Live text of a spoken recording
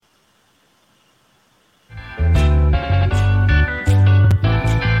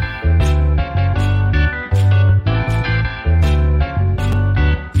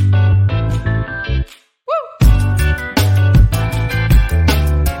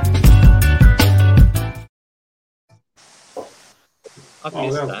I've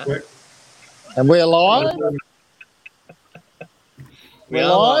missed that was that. quick. And we're live. We are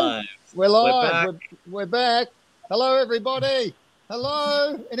live. We're live. back. We're back. Hello, everybody.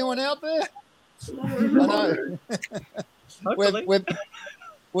 Hello. Anyone out there? I know. Hopefully.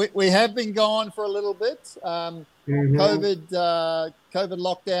 We have been gone for a little bit. COVID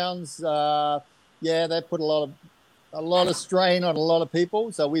lockdowns. They put a lot of strain on a lot of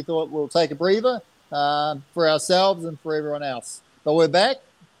people. So we thought we'll take a breather for ourselves and for everyone else. But we're back.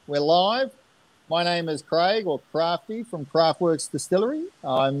 We're live. My name is Craig, or Crafty, from Craftworks Distillery.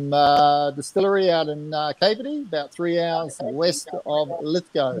 I'm a distillery out in Caperty, about 3 hours west of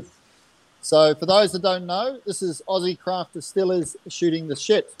Lithgow. So for those that don't know, this is Aussie Craft Distillers Shooting the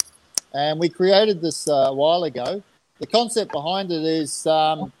Shit. And we created this a while ago. The concept behind it is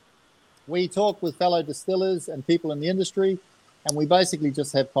we talk with fellow distillers and people in the industry, and we basically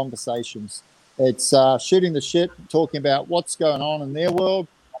just have conversations. It's shooting the shit, talking about what's going on in their world,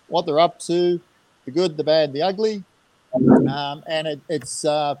 what they're up to, the good, the bad, the ugly. And it's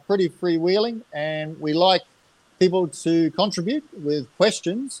pretty freewheeling, and we like people to contribute with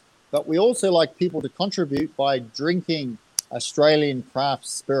questions, but we also like people to contribute by drinking Australian craft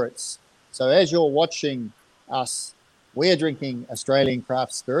spirits. So as you're watching us, we're drinking Australian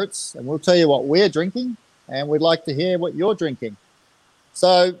craft spirits, and we'll tell you what we're drinking, and we'd like to hear what you're drinking.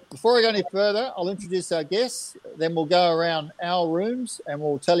 So before we go any further, I'll introduce our guests, then we'll go around our rooms and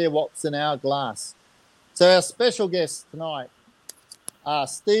we'll tell you what's in our glass. So our special guests tonight are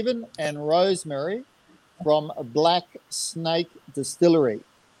Stephen and Rosemary from Black Snake Distillery.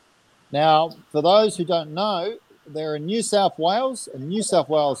 Now, for those who don't know, they're in New South Wales, a New South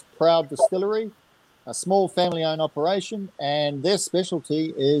Wales proud distillery, a small family-owned operation, and their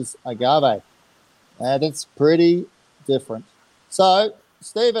specialty is agave. And it's pretty different. So,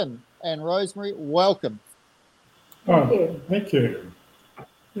 Stephen and Rosemary, welcome. Thank you.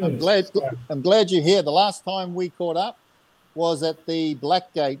 Yes. I'm glad you're here. The last time we caught up was at the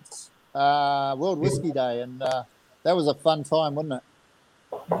Blackgate World Whisky Day, and that was a fun time, wasn't it?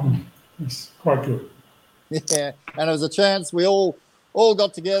 It's quite good. Yeah, and it was a chance we all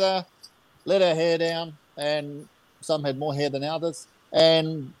got together, let our hair down, and some had more hair than others,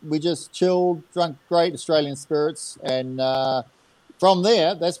 and we just chilled, drunk great Australian spirits, and from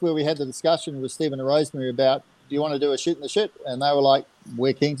there, that's where we had the discussion with Stephen and Rosemary about, do you want to do a shoot in the shit? And they were like,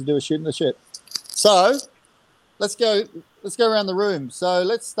 we're keen to do a shoot in the shit. So let's go around the room. So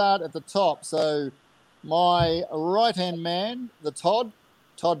let's start at the top. So my right-hand man, the Todd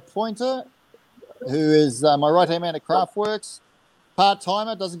Pointer, who is my right-hand man at Craftworks,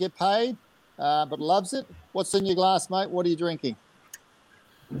 part-timer, doesn't get paid, but loves it. What's in your glass, mate? What are you drinking?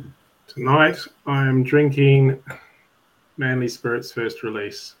 Tonight, I am drinking Manly Spirits first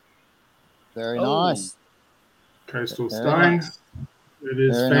release. Very nice. Coastal Very Stone. nice. It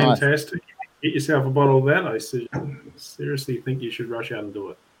is Very fantastic. Nice. Get yourself a bottle of that. I seriously think you should rush out and do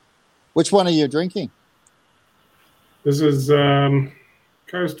it. Which one are you drinking? This is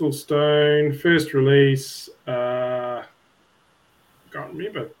Coastal Stone first release. Can't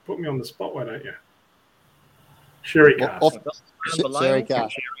remember. Put me on the spot, why don't you? Sherry cask. Sherry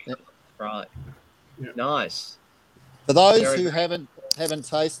cask. Right. Yeah. Nice. For those who haven't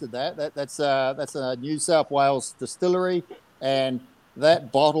tasted that's a New South Wales distillery, and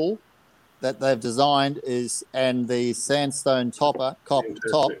that bottle that they've designed and the sandstone top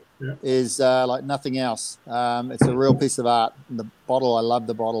is like nothing else. It's a real piece of art. The bottle, I love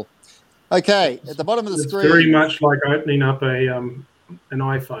the bottle. Okay, at the bottom of the screen. It's very much like opening up an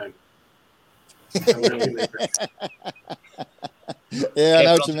iPhone. Yeah, I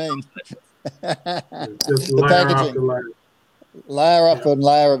know what you mean. Just layer after layer. Layer up and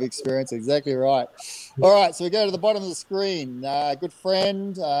layer of experience. Exactly right. All right, so we go to the bottom of the screen. Good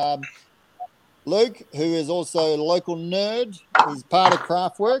friend, Luke, who is also a local nerd. He's part of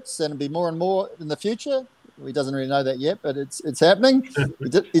Craftworks, and it'll be more and more in the future. He doesn't really know that yet, but it's happening. He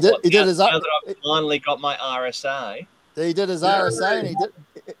did his. Now that I've finally got my RSA. He did his RSA, and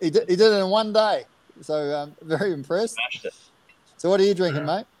he did it in one day. So I'm very impressed. Smashed it. So what are you drinking,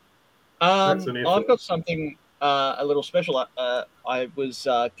 mate? I've got something a little special. I was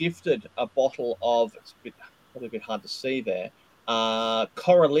gifted a bottle of, it's probably a bit hard to see there,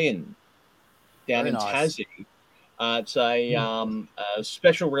 Coralline down in Tassie. It's a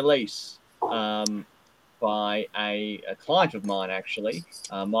special release by a client of mine, actually,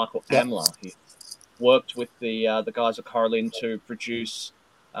 Michael Amler. He worked with the guys at Coralline to produce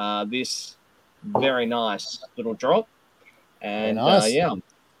this very nice little drop. And I'm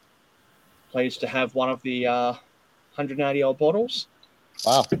pleased to have one of the 180 old bottles.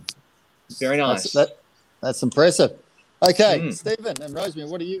 Wow. Very nice. That's impressive. Okay, Stephen and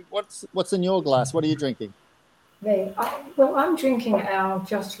Rosemary, what's in your glass? What are you drinking? I'm drinking our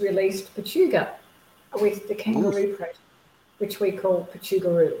just released Pachuga with the kangaroo protein, which we call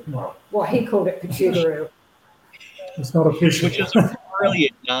Pachugaroo. Well, he called it Pachugaroo. It's not official. Which is a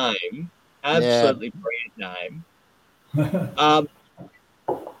brilliant name. Absolutely brilliant name.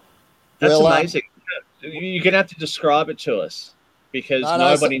 That's amazing. You're going to have to describe it to us because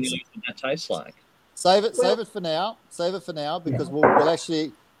nobody knows what that tastes like. Save it for now. Save it for now because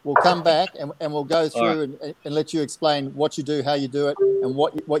we'll come back and we'll go through and let you explain what you do, how you do it, and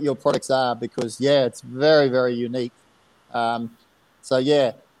what your products are because it's very, very unique. So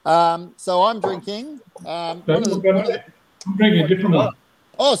I'm drinking. I'm drinking a different one.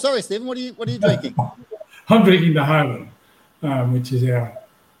 Oh, sorry, Stephen. What are you drinking? I'm drinking the Hoven, which is our.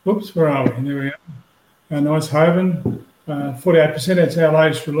 Whoops, where are we? There we are. A nice Hoven, 48%. It's our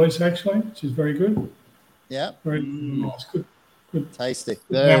latest release actually, which is very good. Yeah. Very nice. Good. Tasty.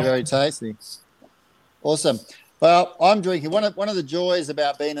 Very, very tasty. Awesome. Well, I'm drinking. One of the joys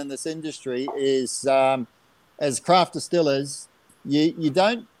about being in this industry is, as craft distillers, you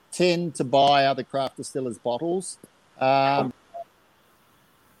don't tend to buy other craft distillers' bottles.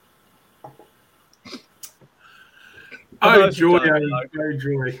 Joy.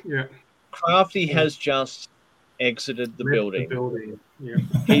 Yeah. Crafty has just exited the building. Yeah.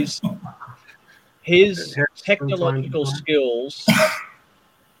 His technological skills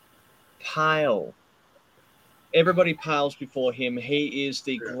pale. Everybody pales before him. He is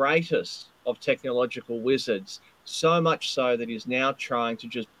the greatest of technological wizards, so much so that he's now trying to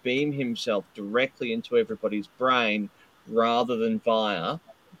just beam himself directly into everybody's brain rather than via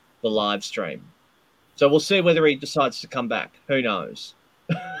the live stream. So we'll see whether he decides to come back. Who knows?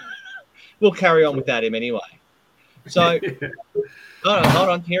 We'll carry on without him anyway. So, hold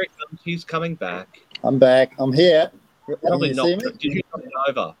on. Here he comes. He's coming back. I'm back. I'm here. Probably not. Did you knock it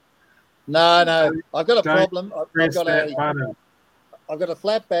over? No. I've got a problem. I've got a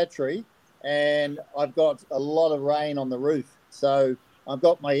flat battery, and I've got a lot of rain on the roof. So I've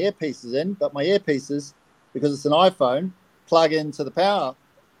got my earpieces in, but my earpieces, because it's an iPhone, plug into the power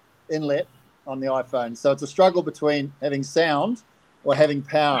inlet on the iPhone. So it's a struggle between having sound or having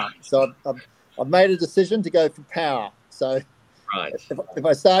power. So I've made a decision to go for power. So if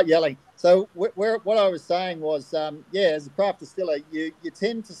I start yelling. So what I was saying was, as a craft distiller, you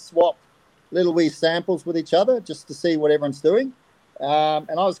tend to swap little wee samples with each other just to see what everyone's doing.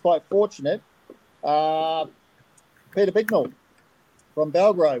 And I was quite fortunate. Peter Bignell from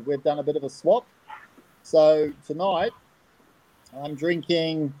Belgrove, we've done a bit of a swap. So tonight I'm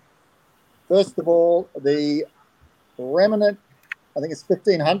drinking, first of all, the Remnant, I think it's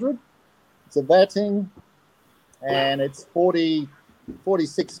 1500. It's a Vatting, and it's 46%.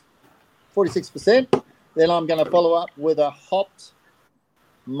 Then I'm going to follow up with a hopped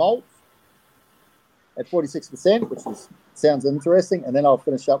malt at 46%, which sounds interesting. And then I'll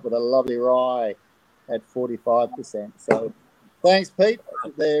finish up with a lovely rye at 45%. So thanks, Pete.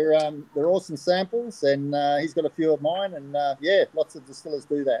 They're awesome samples, and he's got a few of mine. And lots of distillers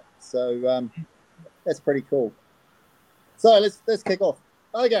do that. So that's pretty cool. So let's kick off.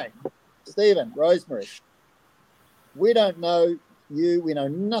 Okay, Stephen, Rosemary, we don't know you. We know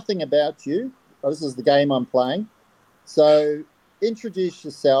nothing about you. Oh, this is the game I'm playing. So introduce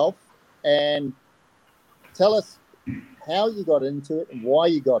yourself and tell us how you got into it and why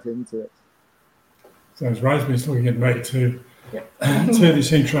you got into it. So as Rosemary's looking at me to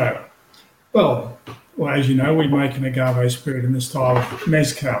this intro. Well, as you know, we make an agave spirit in the style of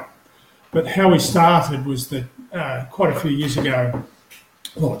mezcal. But how we started was that quite a few years ago,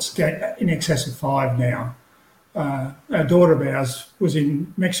 well, it's in excess of 5 now, a daughter of ours was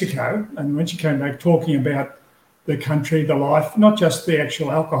in Mexico, and when she came back talking about the country, the life, not just the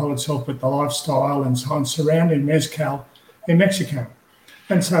actual alcohol itself, but the lifestyle and so on surrounding mezcal in Mexico.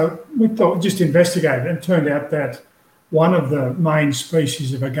 And so we thought, just investigated, and it turned out that one of the main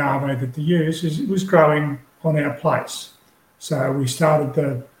species of agave that they use was growing on our place. So we started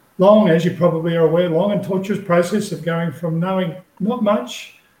the long, as you probably are aware, long and torturous process of going from knowing not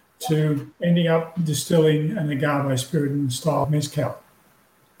much to ending up distilling an agave spirit in the style of mezcal.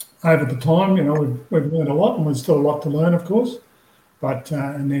 Over the time, we've learned a lot, and there's still a lot to learn, of course. But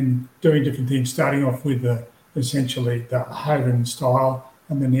and then doing different things, starting off with essentially the Hoven style,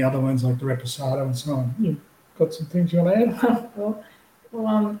 and then the other ones like the Reposado and so on. You've got some things you want to add? What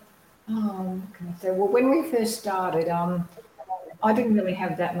can I say? Well, when we first started, I didn't really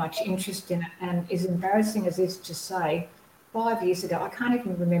have that much interest in it, and as embarrassing as it is to say, 5 years ago, I can't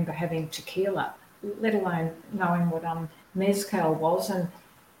even remember having tequila, let alone knowing what mezcal was.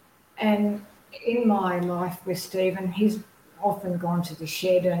 And in my life with Stephen, he's often gone to the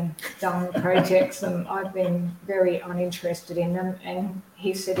shed and done projects, and I've been very uninterested in them. And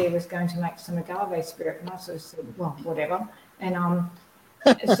he said he was going to make some agave spirit, and I sort of said, well, whatever. And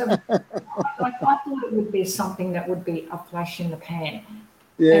so I thought it would be something that would be a flash in the pan.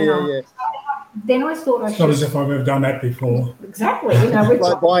 Yeah. Then I thought it's not as if I've ever done that before. Exactly. You know, it's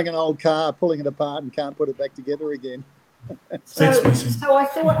like buying an old car, pulling it apart, and can't put it back together again. So I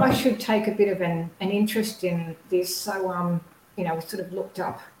thought I should take a bit of an interest in this. So you know, we sort of looked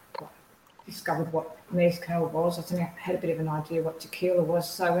up, discovered what mezcal was. I think I had a bit of an idea what tequila was.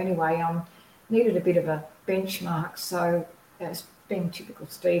 So anyway, needed a bit of a benchmark. So as being typical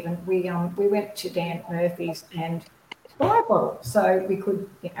Stephen, we went to Dan Murphy's and buy a bottle so we could,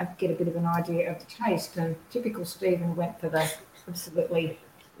 you know, get a bit of an idea of the taste. And typical Stephen went for the absolutely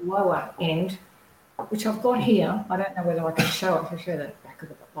lower end, which I've got here. I don't know whether I can show it. I'll show the back of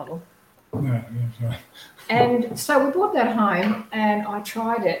the bottle. No, right. And so we brought that home and I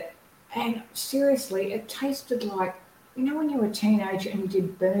tried it, and seriously, it tasted like, you know, when you were a teenager and you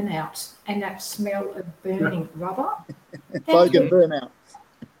did burnouts and that smell of burning rubber? Bogan burnout.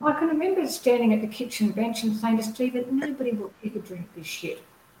 I can remember standing at the kitchen bench and saying to Stephen, nobody will ever drink this shit.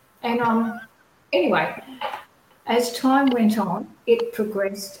 And anyway, as time went on, it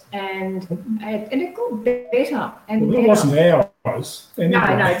progressed and it got better and well, better. It wasn't ours. Anyway.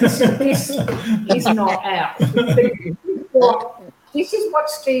 No, this is not ours. This is what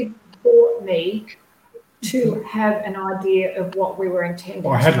Steve bought me to have an idea of what we were intending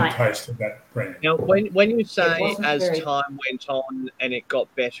I to hadn't make. tasted that brand. Now, when you say as very... time went on and it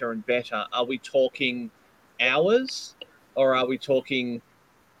got better and better, are we talking hours or are we talking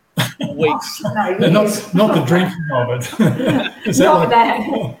weeks? No, not the drinking of it. Is not that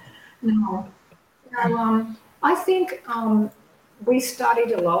that. No. I think we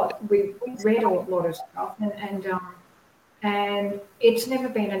studied a lot. We read a lot of stuff, and it's never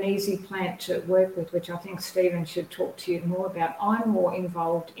been an easy plant to work with, which I think Stephen should talk to you more about. I'm more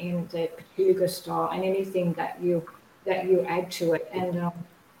involved in the Pachuga style and anything that you add to it,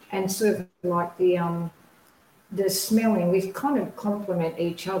 and sort of like the smelling. We kind of complement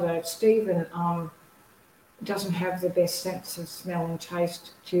each other. Stephen doesn't have the best sense of smell and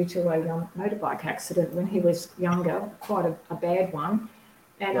taste due to a motorbike accident when he was younger, quite a bad one,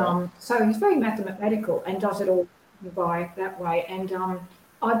 and so he's very mathematical and does it all by that way. And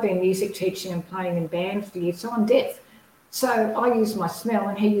I've been music teaching and playing in bands for years, so I'm deaf. So I use my smell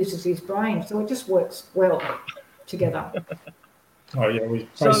and he uses his brain, so it just works well together. Oh yeah, we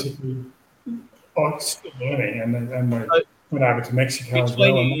basically I'm still learning, and we went over to Mexico as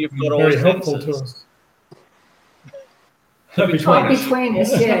well. And you've got all very the helpful senses. to us. Between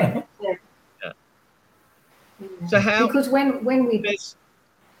us, yeah. So how? Because when we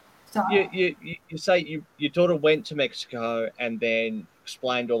you say your daughter went to Mexico and then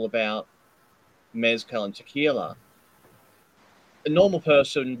explained all about mezcal and tequila. A normal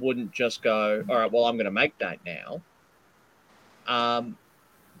person wouldn't just go, all right, well, I'm going to make that now.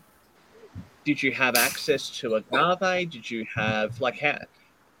 Did you have access to agave? Did you have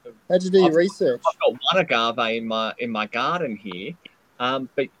how did you do your research? I've got one agave in my garden here,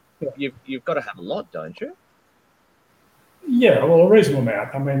 but you've got to have a lot, don't you? Yeah, well, a reasonable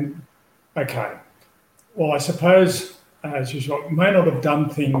amount. I mean, okay. Well, I suppose, as usual, may not have done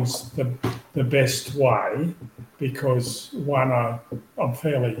things the best way because, one, I'm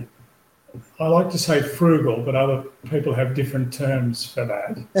fairly, I like to say frugal, but other people have different terms for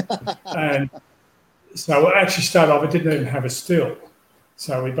that. And so I actually started off, I didn't even have a still.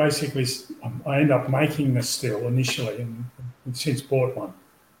 So we basically, I ended up making the still initially and since bought one.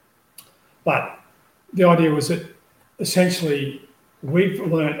 But the idea was that essentially we've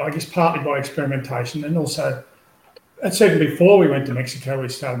learned, I guess, partly by experimentation, and also, it's even before we went to Mexico, we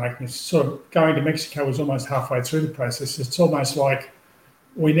started making this. Sort of going to Mexico was almost halfway through the process. It's almost like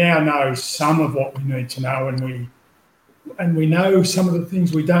we now know some of what we need to know, and we know some of the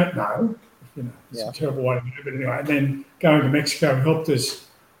things we don't know. You know, it's a terrible way to do it, but anyway. And then going to Mexico helped us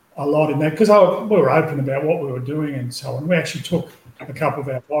a lot in that because we were open about what we were doing and so on. We actually took a couple of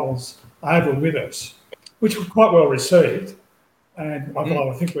our bottles over with us, which were quite well received, and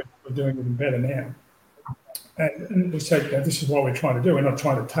I think we're doing even better now. And we said, this is what we're trying to do. We're not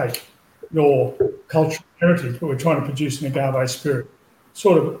trying to take your cultural heritage, but we're trying to produce an agave spirit.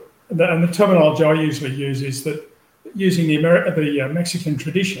 Sort of, and the terminology I usually use is that using the Mexican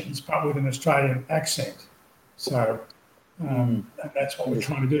traditions, but with an Australian accent. So and that's what we're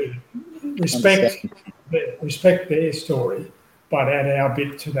trying to do. Respect their story, but add our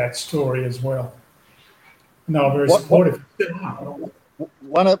bit to that story as well. And they were very supportive.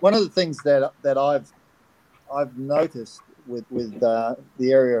 one of the things that I've noticed with the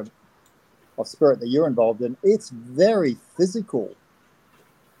area of spirit that you're involved in, it's very physical.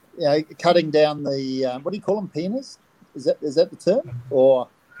 You know, cutting down the what do you call them, pinas? Is that the term? Or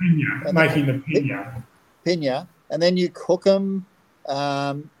piña, making the piña. Piña, and then you cook them,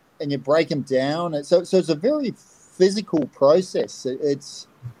 and you break them down. So it's a very physical process. It's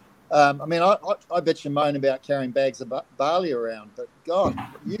I mean, I bet you moan about carrying bags of barley around, but God,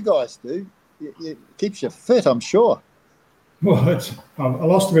 you guys do. It keeps you fit, I'm sure. Well, I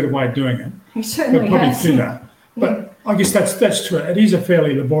lost a bit of weight doing it. You certainly probably have. fitter. But I guess that's true. It is a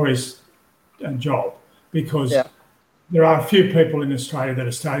fairly laborious job because there are a few people in Australia that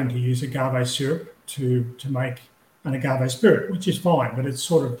are starting to use agave syrup to make an agave spirit, which is fine, but it's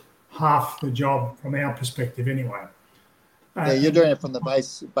sort of half the job from our perspective anyway. Yeah, you're doing it from the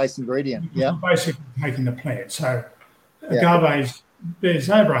base ingredient. Yeah, basically taking the plant. So agaves, there's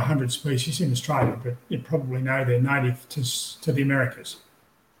over 100 species in Australia, but you probably know they're native to the Americas.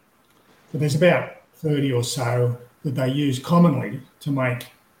 So there's about 30 or so that they use commonly to make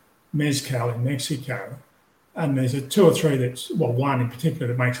mezcal in Mexico. And there's two or three one in particular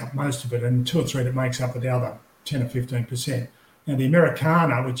that makes up most of it, and two or three that makes up the other 10 or 15%. Now, the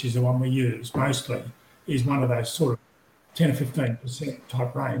Americana, which is the one we use mostly, is one of those sort of 10 or 15%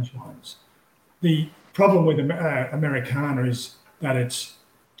 type range ones. The problem with Americana is that it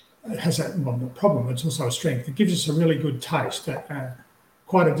has the problem, it's also a strength. It gives us a really good taste,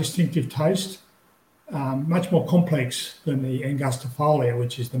 quite a distinctive taste, much more complex than the Angustifolia,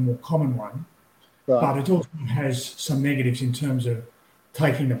 which is the more common one. Right. But it also has some negatives in terms of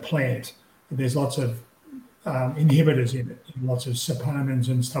taking the plant. There's lots of inhibitors in it, lots of saponins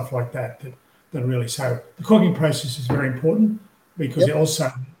and stuff like that really. So the cooking process is very important because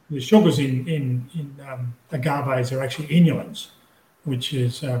also the sugars in agaves are actually inulins, which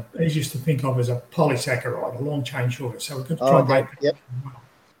is easiest to think of as a polysaccharide, a long chain sugar. So we've got to try and break it.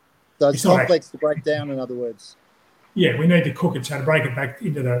 So it's complex to break down, in other words. Yeah, we need to cook it, so to break it back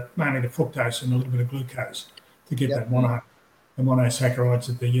into mainly the fructose and a little bit of glucose to get that the monosaccharides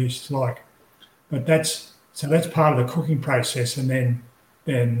that the yeasts like. But that's part of the cooking process, and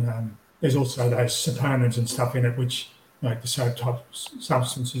then there's also those saponins and stuff in it, which like the soap type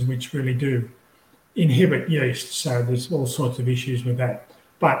substances, which really do inhibit yeast. So there's all sorts of issues with that.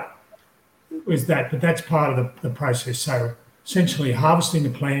 But that's part of the process. So essentially harvesting the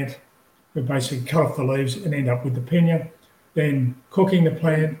plant, we basically cut off the leaves and end up with the piña, then cooking the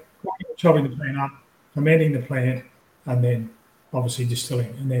plant, chopping the plant up, fermenting the plant, and then obviously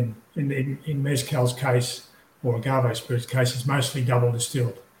distilling. And then in mezcal's case, or agave spirit's case, it's mostly double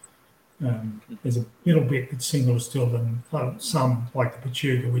distilled. There's a little bit that's single distilled, and some, like the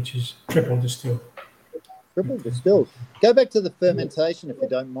Pechuga, which is triple distilled. Triple distilled. Go back to the fermentation, if you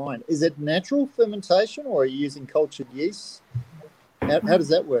don't mind. Is it natural fermentation, or are you using cultured yeast? How does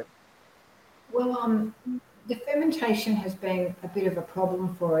that work? Well, the fermentation has been a bit of a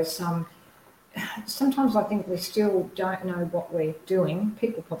problem for us. Sometimes I think we still don't know what we're doing.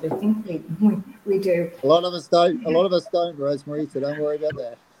 People probably think we do. A lot of us don't. Rosemary. So don't worry about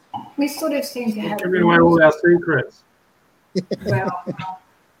that. We sort of seem to have giving away all our secrets. Well,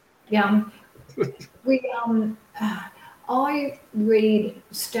 I read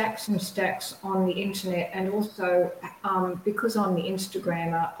stacks and stacks on the internet, and also because I'm the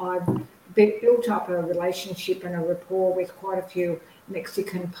Instagrammer, I've built up a relationship and a rapport with quite a few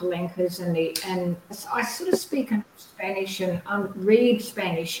Mexican palencas, and I sort of speak Spanish and read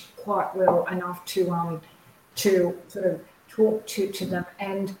Spanish quite well enough to sort of talk to them,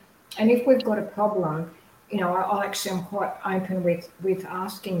 and if we've got a problem, I actually am quite open with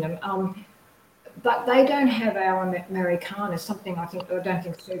asking them. But they don't have our Americana. Something I don't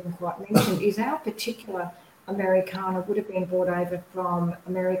think Stephen quite mentioned is our particular Americana would have been brought over from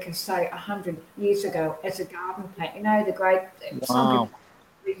America, say 100 years ago, as a garden plant. The great. Wow.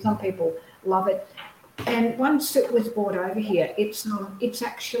 Some people love it. And once it was brought over here, it's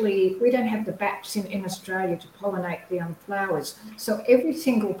actually, we don't have the bats in Australia to pollinate the flowers. So every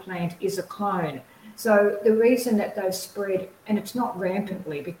single plant is a clone. So the reason that those spread, and it's not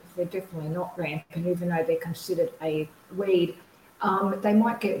rampantly, because they're definitely not rampant, even though they're considered a weed, they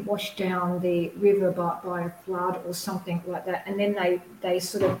might get washed down the river by a flood or something like that, and then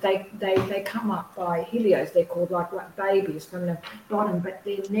they come up by helios. They're called like babies from the bottom, but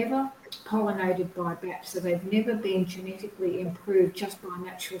they're never pollinated by bats. So they've never been genetically improved just by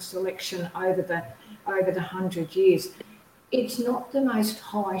natural selection over the 100 years. It's not the most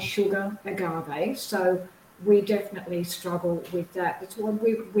high sugar agave, so we definitely struggle with that. That's why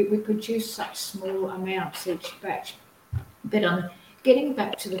we produce such small amounts each batch. But getting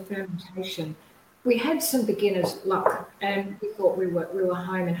back to the fermentation, we had some beginner's luck, and we thought we were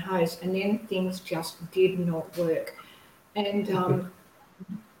home and hosed, and then things just did not work. And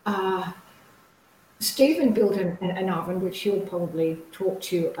Stephen built an oven, which he'll probably talk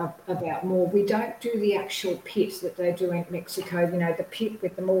to you about more. We don't do the actual pits that they do in Mexico, the pit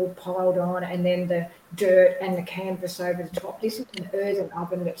with them all piled on and then the dirt and the canvas over the top. This is an earthen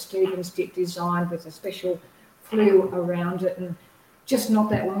oven that Stephen's designed with a special flue around it, and just not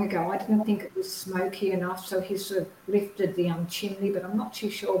that long ago, I didn't think it was smoky enough, so he sort of lifted the chimney, but I'm not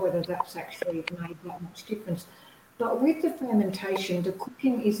too sure whether that's actually made that much difference. But with the fermentation, the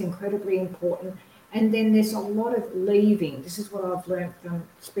cooking is incredibly important. And then there's a lot of leaving. This is what I've learned from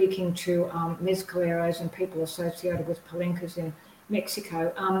speaking to mezcaleros and people associated with palencas in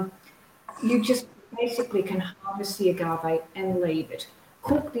Mexico. You just basically can harvest the agave and leave it,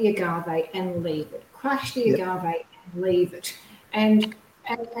 cook the agave and leave it, crush the agave and leave it. And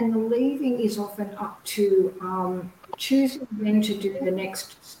the leaving is often up to choosing when to do the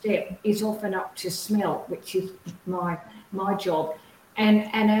next step is often up to smell, which is my job.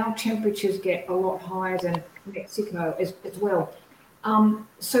 And our temperatures get a lot higher than Mexico as well.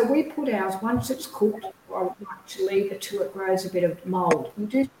 So we put ours, once it's cooked, I like to leave it till it grows a bit of mould. You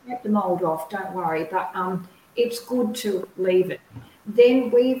do take the mould off, don't worry, but it's good to leave it. Then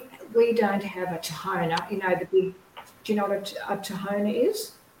we don't have a tahona, the big, do you know what a tahona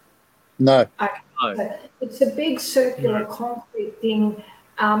is? No. So it's a big circular concrete thing.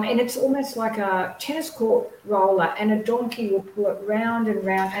 And it's almost like a tennis court roller, and a donkey will pull it round and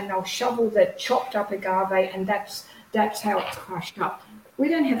round, and they'll shovel the chopped up agave, and that's how it's crushed up. We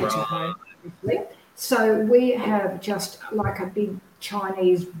don't have it at home, obviously. So we have just like a big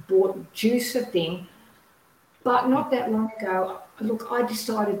Chinese bought juicer thing. But not that long ago, look, I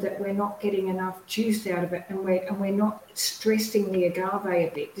decided that we're not getting enough juice out of it, and we're not stressing the agave a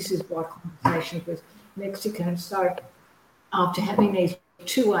bit. This is by conversations with Mexicans. So after having these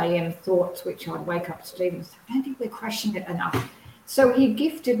 2 a.m. thoughts, which I'd wake up Stephen and say, I don't think we're crushing it enough. So he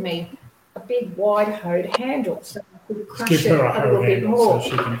gifted me a big wide hoed handle so I could crush it a little bit more. So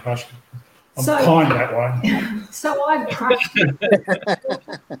she can crush it. I'm kind that way. So I've crushed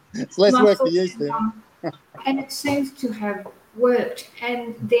it. It's less work for you, Stephen. And it seems to have worked.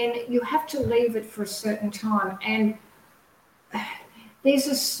 And then you have to leave it for a certain time. And there's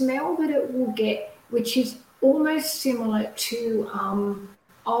a smell that it will get, which is almost similar to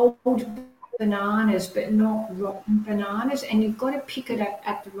old bananas, but not rotten bananas, and you've got to pick it up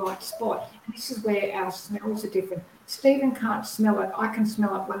at the right spot. And this is where our smells are different. Stephen can't smell it. I can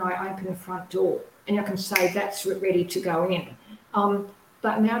smell it when I open the front door, and I can say that's ready to go in.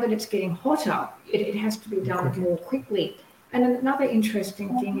 But now that it's getting hotter, it has to be done more quickly. And another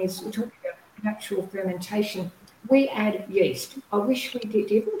interesting thing is we're talking about natural fermentation. We add yeast. I wish we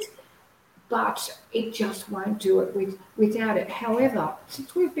didn't, but it just won't do it without it. However,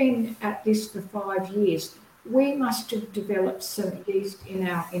 since we've been at this for 5 years, we must have developed some yeast in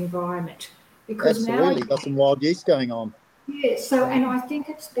our environment. Because absolutely, got some wild yeast going on. Yeah, so, and I think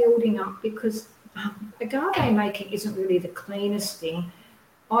it's building up because agave making isn't really the cleanest thing.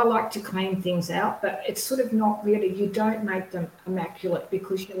 I like to clean things out, but it's sort of not really, you don't make them immaculate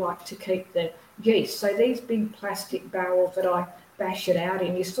because you like to keep the yeast. So these big plastic barrels that I bash it out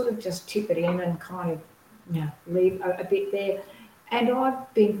in, you sort of just tip it in and kind of leave a bit there. And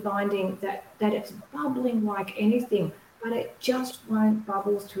I've been finding that it's bubbling like anything, but it just won't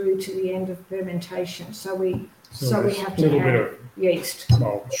bubble through to the end of fermentation. So we have to have yeast.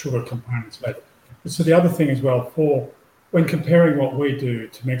 Well, sugar components left. So the other thing as well, when comparing what we do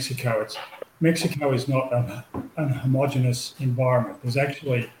to Mexico, Mexico is not an homogeneous environment. There's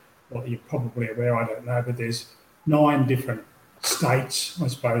actually, well, you're probably aware, I don't know, but there's 9 different states, I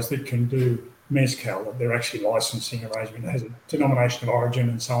suppose, that can do mezcal, that they're actually licensing arrangement. It has a denomination of origin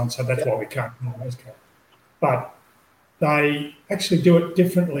and so on, so that's why we can't do mezcal. But they actually do it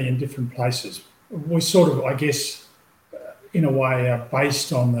differently in different places. We sort of, I guess, in a way, are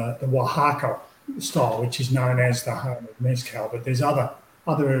based on the Oaxaca style, which is known as the home of mezcal, but there's other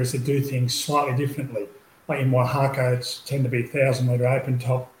areas that do things slightly differently. Like in Oaxaca, it's tend to be 1,000-litre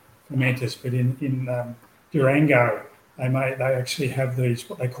open-top fermenters, but in Durango, they actually have these,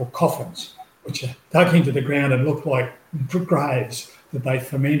 what they call coffins, which are dug into the ground and look like graves that they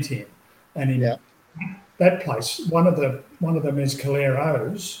ferment in. And in that place, one of the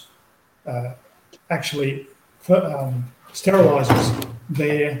mezcaleros actually sterilises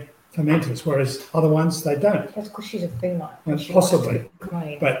their fermenters, whereas other ones, they don't. That's because she's a female. Possibly.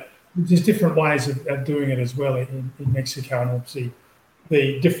 But there's different ways of doing it as well in Mexico, and obviously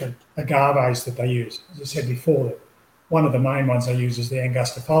the different agaves that they use. As I said before, one of the main ones I use is the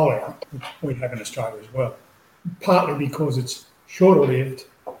Angustifolia, which we have in Australia as well, partly because it's shorter lived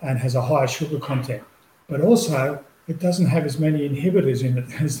and has a higher sugar content, but also it doesn't have as many inhibitors in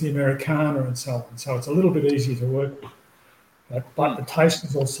it as the Americana and so on. So it's a little bit easier to work with. But the taste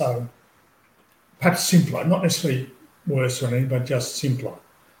is also perhaps simpler, not necessarily worse or anything, but just simpler.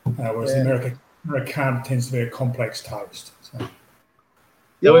 Whereas the Americana tends to be a complex taste. So.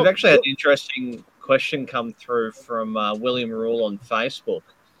 Now, we've actually had an interesting question come through from William Rule on Facebook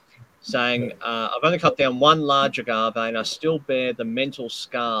saying, I've only cut down one large agave and I still bear the mental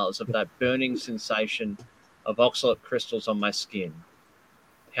scars of that burning sensation of oxalate crystals on my skin.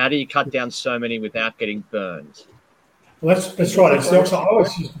 How do you cut down so many without getting burned? Well, that's right. It's the oxalate. I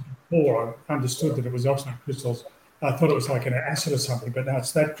always used to, before I understood that it was oxalate crystals, I thought it was like an acid or something, but no,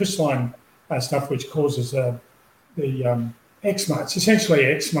 it's that crystalline stuff which causes the eczema. It's essentially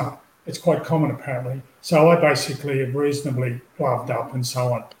eczema. It's quite common apparently. So I basically have reasonably gloved up and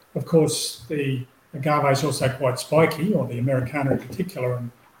so on. Of course, the agave is also quite spiky, or the Americana in particular,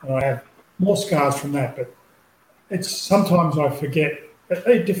 and I have more scars from that. But it's sometimes I forget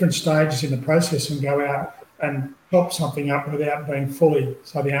at different stages in the process and go out and chop something up without being fully,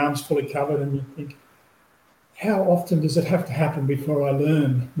 so the arm's fully covered, and you think, how often does it have to happen before I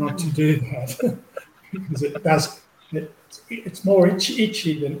learn not to do that? Because it does, it's more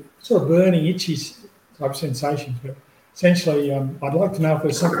itchy than sort of burning, itchy type sensations. But essentially, I'd like to know if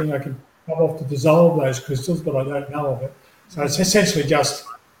there's something I can have off to dissolve those crystals, but I don't know of it. So it's essentially just,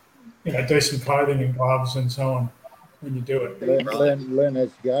 decent clothing and gloves and so on when you do it. Learn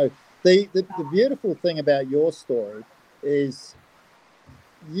as you go. The beautiful thing about your story is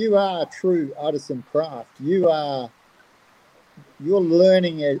you are a true artisan craft. You're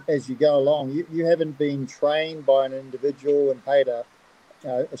learning as you go along. You haven't been trained by an individual and paid a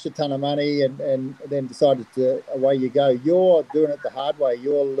shit ton of money and then decided to away you go. You're doing it the hard way.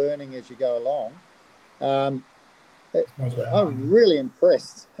 You're learning as you go along. I'm really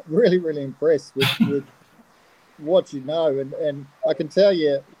impressed. Really, really impressed with what you know. And I can tell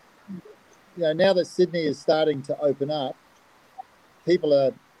you, now that Sydney is starting to open up, people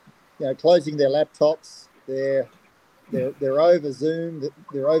are, closing their laptops. They're over Zoom.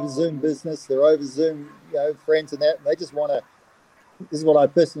 They're over Zoom business. They're over Zoom, friends and that. And they just want to. This is what I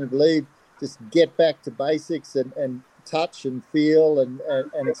personally believe. Just get back to basics and touch and feel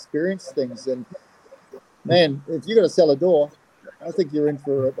and experience things. And man, if you're going to sell a door, I think you're in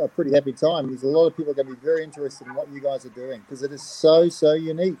for a pretty happy time. There's a lot of people are going to be very interested in what you guys are doing because it is so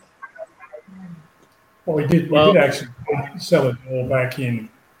unique. Well, we did actually sell a door back in.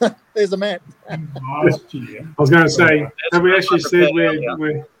 There's a man. Last year. I was going to say, have we actually said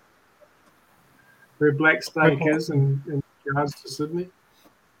we're black stakers in regards to Sydney?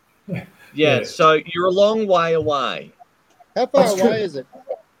 Yeah, so you're a long way away. How far away is it?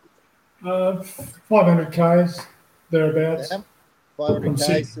 500 k's thereabouts. Yeah, 500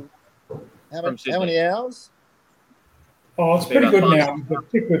 k's. How many hours? Oh, it's pretty good now,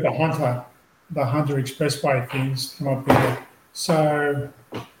 particularly with the Hunter Expressway things come up there. So,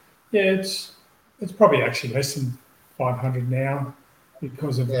 yeah, it's probably actually less than 500 now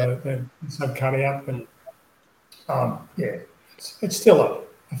because of the sub cutout. But it's still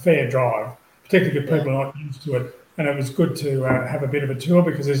a fair drive, particularly if people are not used to it. And it was good to have a bit of a tour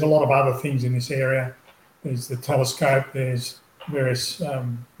because there's a lot of other things in this area. There's the telescope, there's various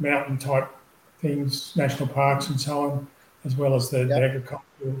mountain type things, national parks and so on, as well as the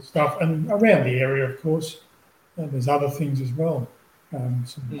agricultural stuff. And around the area, of course, there's other things as well.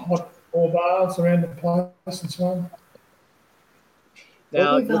 Some hot ore bars around the place and so on.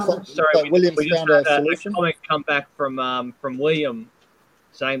 Now, William's we just found had a a solution. comment come back from William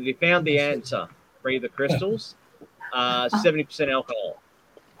saying that he found the answer. Free the crystals, 70% alcohol.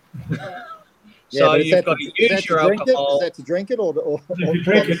 So you've got to use your alcohol. Is that to drink it or if you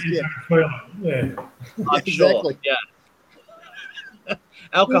drink it, I'm sure. Yeah.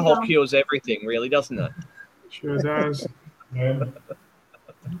 Alcohol cures everything, really, doesn't it? Sure does.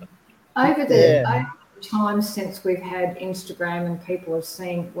 Over the time since we've had Instagram and people have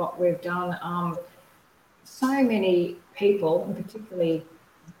seen what we've done, so many people, and particularly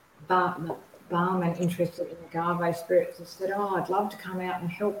barmen interested in agave spirits, have said, I'd love to come out and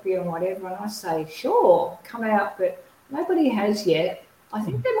help you and whatever. And I say, sure, come out, but nobody has yet. I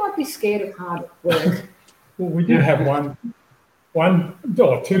think they might be scared of hard work. Well, we did have one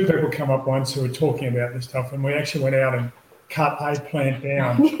or two people come up once who were talking about this stuff, and we actually went out and cut a plant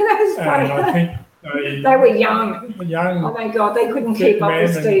down. Yeah, that was funny. And I think they were young. Oh my God, they couldn't keep up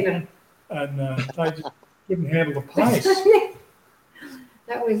with Stephen. And they just couldn't handle the pace.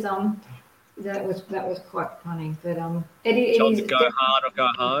 That was That was quite funny, but it Time is to go hard or go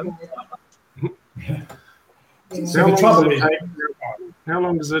home. So the trouble is, How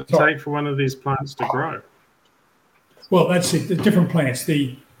long does it take for one of these plants to grow? well, that's it. The different plants.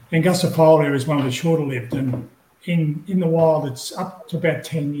 The angustifolia is one of the shorter lived, and in the wild, it's up to about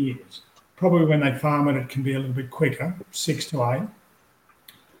 10 years. Probably when they farm it, it can be a little bit quicker, 6 to 8.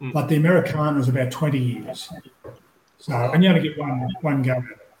 But the Americana is about 20 years. So, and you only get one go at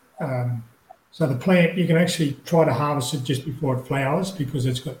it. So the plant, you can actually try to harvest it just before it flowers because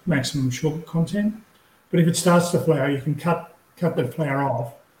it's got maximum sugar content. But if it starts to flower, you can cut the flower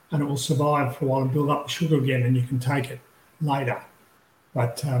off and it will survive for a while and build up the sugar again, and you can take it later.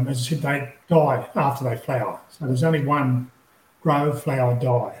 But as I said, they die after they flower. So there's only one grow, flower,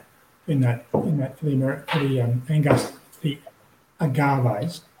 die in that for the Angus, the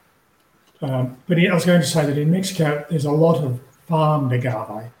agaves. But I was going to say that in Mexico, there's a lot of farmed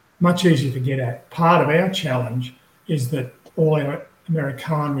agave, much easier to get at. Part of our challenge is that all our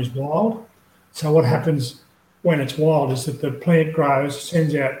Americana is wild. So what happens when it's wild is that the plant grows,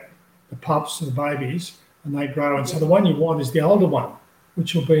 sends out the pups to the babies, and they grow. And so the one you want is the older one,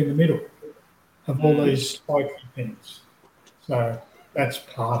 which will be in the middle of all these spiky things. So that's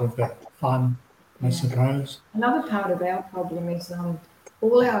part of the fun, I suppose. Another part of our problem is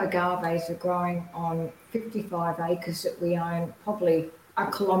all our agaves are growing on 55 acres that we own, probably a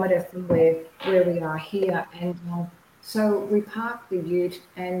kilometre from where we are here. And so we park the ute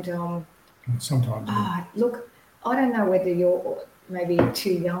and Sometimes. look, I don't know whether you're maybe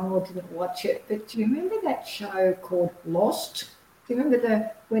too young or didn't watch it, but do you remember that show called Lost? Do you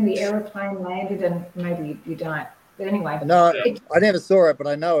remember when the aeroplane landed? And maybe you don't. But anyway. No, I never saw it, but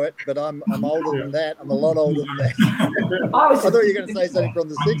I know it. But I'm older than that. I'm a lot older than that. I thought you were going to say something from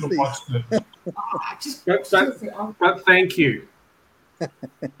the 60s. But thank you.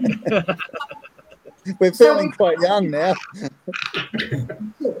 We're feeling quite young now.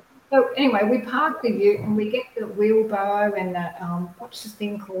 So anyway, we park the ute and we get the wheelbarrow and the what's the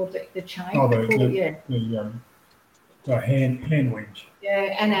thing called, the chain? Oh, the hand winch.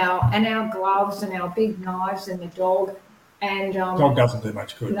 Yeah, and our gloves and our big knives and the dog. And dog doesn't do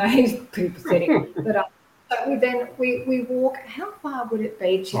much good. No, he's pretty pathetic. But we walk. How far would it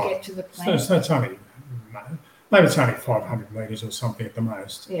be to get to the plant? So it's only maybe it's only 500 metres or something at the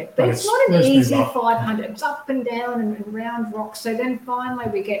most. Yeah, but it's not an easy 500. It's up and down and round rocks. So then finally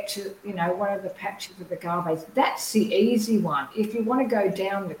we get to, one of the patches of agaves. That's the easy one. If you want to go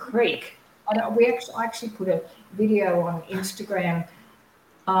down the creek, I actually put a video on Instagram.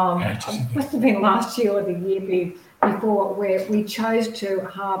 It must have been last year or the year before, where we chose to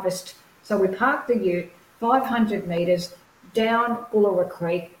harvest. So we parked the ute 500 metres down Uluru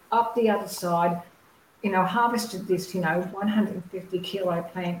Creek, up the other side, harvested this, 150 kilo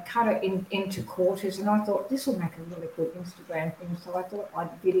plant, cut it into quarters, and I thought this will make a really good Instagram thing. So I thought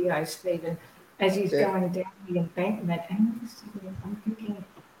I'd video Stephen as he's going down the embankment, and I'm thinking,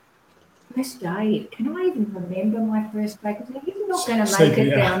 first day, can I even remember my first day? Because he's not going to make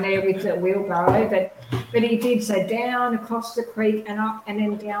it down there with the wheelbarrow, but he did. So down across the creek and up, and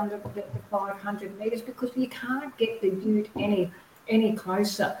then down the 500 metres, because you can't get the ute any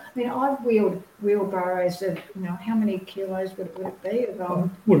closer. I mean, I've wheeled wheelbarrows of, how many kilos would it be?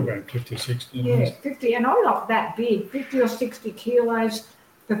 Would have been 50, 60. Yeah, 50, and I'm not that big, 50 or 60 kilos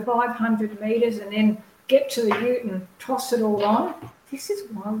for 500 metres, and then get to the ute and toss it all on. This is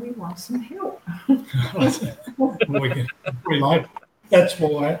why we want some help. Free labour. That's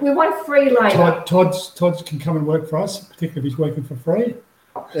why. We want free labour. Todd can come and work for us, particularly if he's working for free.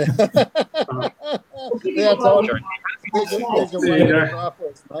 Yeah, Todd. There's your way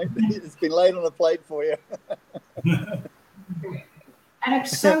mate. It's been laid on a plate for you. And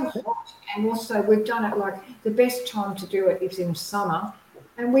it's so hot. And also, we've done it the best time to do it is in summer.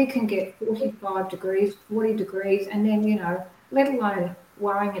 And we can get 45 degrees, 40 degrees, and then, let alone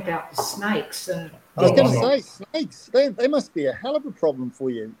worrying about the snakes. And I was going to say, snakes, they must be a hell of a problem for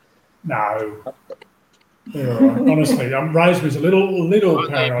you. No. They're all right. Honestly, Rosemary's a little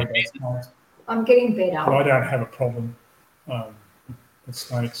paranoid about snakes. I'm getting better. But I don't have a problem with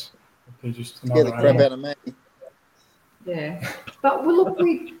snakes. They're just another the crap out of me. Yeah. But look,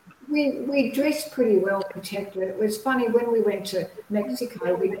 we dressed pretty well protected. It was funny when we went to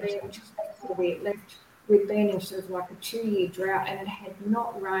Mexico, just before we left, we'd been in sort of like a 2-year drought, and it had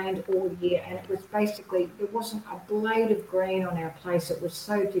not rained all year, and it was basically, there wasn't a blade of green on our place. It was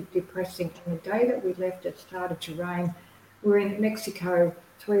so depressing. And the day that we left, it started to rain. We were in Mexico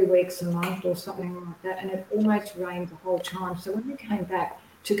 3 weeks a month or something like that, and it almost rained the whole time. So when we came back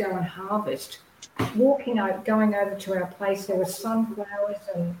to go and harvest, going over to our place, there were sunflowers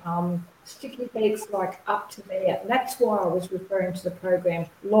and sticky beaks like up to there. That's why I was referring to the program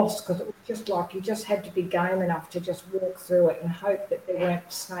Lost, because it was just like you just had to be game enough to just walk through it and hope that there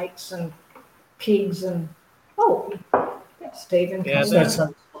weren't snakes and pigs and that's Stephen. Yeah,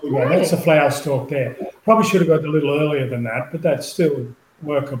 that's a flower stalk there. Probably should have got a little earlier than that, but that's still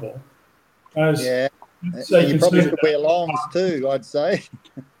workable. Yeah. So you probably should wear longs too, I'd say.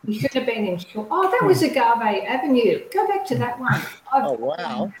 You should have been in short. Oh, that was Agave Avenue. Go back to that one. Oh,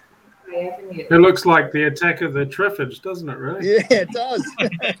 wow. Avenue. It looks like the attack of the Triffids, doesn't it, really? Yeah, it does.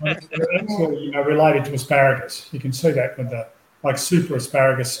 Actually, related to asparagus. You can see that with the super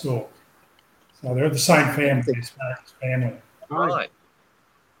asparagus stalk. So they're the same family, the asparagus family. Right.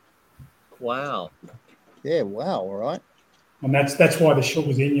 Wow. Yeah, wow, all right. And that's why the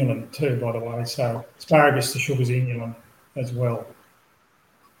sugar's inulin too, by the way. So asparagus, the sugar's inulin as well.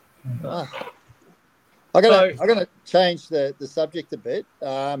 I'm gonna change the subject a bit.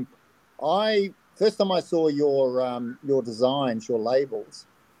 First time I saw your designs, your labels,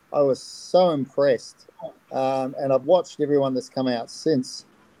 I was so impressed, and I've watched everyone that's come out since.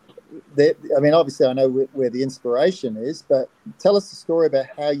 Obviously I know where the inspiration is, but tell us the story about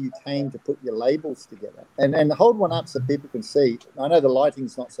how you came to put your labels together, and hold one up so people can see. I know the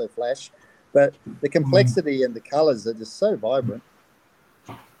lighting's not so flash, but the complexity and the colours are just so vibrant.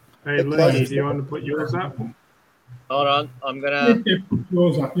 Hey, Lee, do you want to put yours up? Hold on, I'm gonna. Yeah, put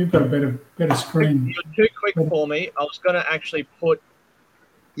yours up. You've got a better screen. You're too quick for me. I was gonna actually put.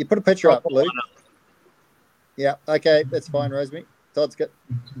 You put a picture up, Luke. Yeah. Okay, that's fine, Rosemary. Todd's good.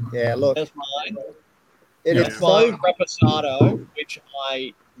 Yeah, look. There's mine. It's my Reposado, which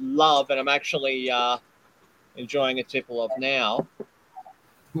I love, and I'm actually enjoying a tipple of now.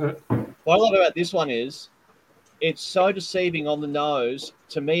 What I love about this one is it's so deceiving on the nose.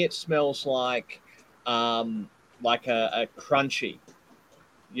 To me, it smells like a crunchy,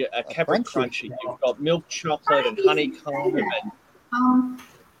 a Capri crunchy. You've got milk chocolate and honeycomb and.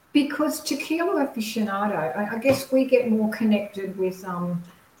 Because Tequila Aficionado, I guess we get more connected with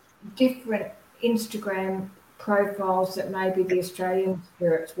different Instagram profiles that maybe the Australian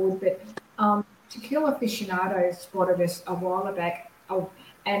spirits would, but Tequila Aficionado spotted us a while back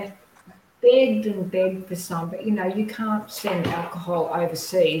and begged for some, but you can't send alcohol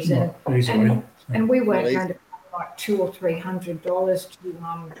overseas, and we weren't going to pay like $200 or $300 to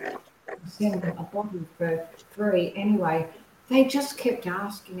send them a bottle for free anyway. They just kept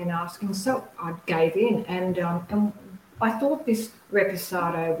asking, so I gave in, and I thought this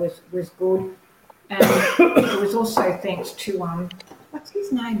Reposado was good, and it was also thanks to what's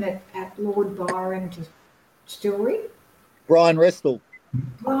his name at Lord Byron Distillery? Brian Restle.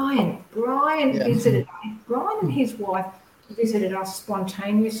 Brian visited. Brian and his wife visited us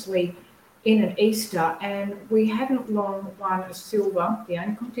spontaneously in an Easter, and we haven't long won a silver, the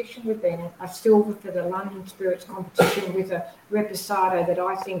only competition we've been in, a silver for the London Spirits competition with a Reposado that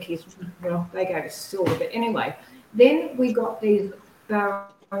I think is, they gave us silver. But anyway, then we got these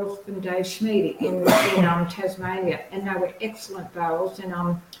barrels from Dave Schmiede in Tasmania, and they were excellent barrels,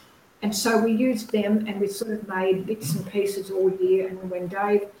 and so we used them, and we sort of made bits and pieces all year, and when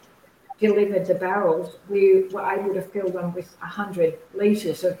Dave delivered the barrels, we were able to fill them with 100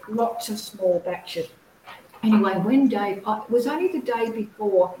 litres of lots of small batches. Anyway, when Dave, it was only the day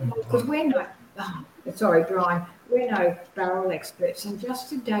before, because Brian, we're no barrel experts, and just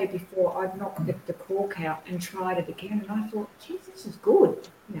the day before I'd knocked the cork out and tried it again, and I thought, geez, this is good.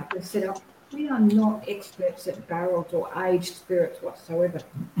 We said, we are not experts at barrels or aged spirits whatsoever.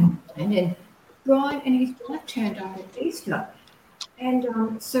 And then Brian and his wife turned up at Easter. And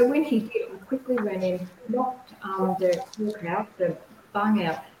so when he did, I quickly ran in, knocked the cork out, the bung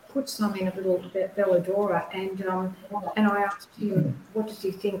out, put some in a little Belladora, and I asked him, what does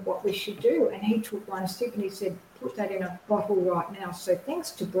he think, what we should do? And he took one sip and he said, put that in a bottle right now. So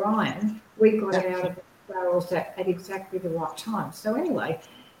thanks to Brian, we got it out of the barrels at exactly the right time. So anyway,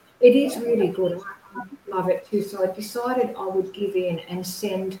 it is really good. I love it too. So I decided I would give in and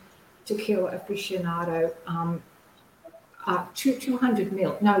send Tequila Aficionado 200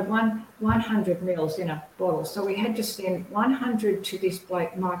 mil, no, 100 mils in a bottle. So we had to send 100 to this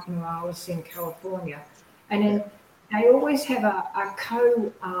bloke, Mike Morales in California. And then they always have a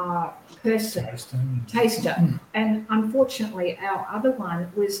co-person, taster. And unfortunately, our other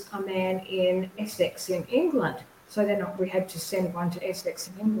one was a man in Essex in England. So then we had to send one to Essex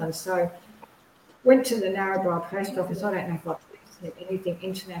in England. So went to the Narrabri post office. I don't know if I've sent anything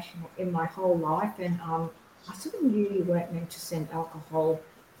international in my whole life. And I sort of knew you weren't meant to send alcohol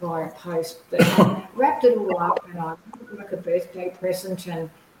via post, but I wrapped it all up and I put it like a birthday present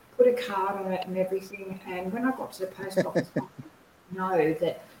and put a card on it and everything. And when I got to the post office, I didn't know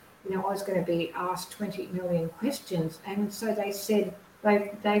that, I was going to be asked 20 million questions. And so they said,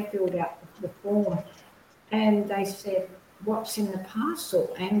 they filled out the form and they said, what's in the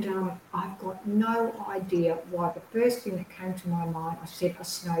parcel? And I've got no idea why. The first thing that came to my mind, I said, a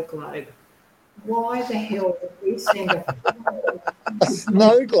snow globe. Why the hell would we send a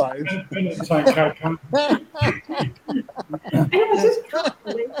snow globe? And it was just can't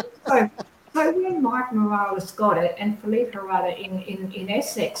believe it. So when Mike Morales got it and Philippe Harada in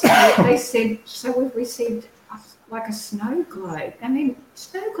Essex, they said, so we've received like a snow globe. I mean,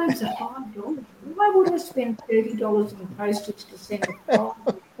 snow globes are $5. Why would I spend $30 on postage to send a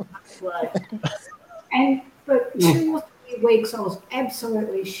 $5 globe? And for 2 or 3 weeks, I was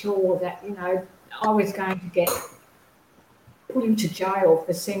absolutely sure that, I was going to get put into jail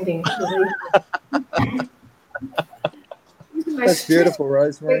for sending the That's beautiful,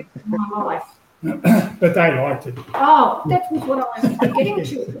 Rosemary. My life. But they liked it. Oh, that was what I was getting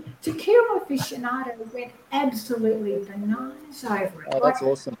to. Tequila aficionado went absolutely bananas over it. Oh, that's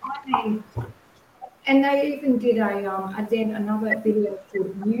awesome. I mean, and they even did another video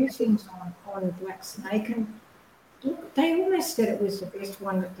called Musings on Black Snake, and they almost said it was the best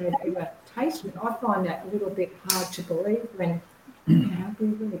one that they'd ever tasted. I find that a little bit hard to believe when we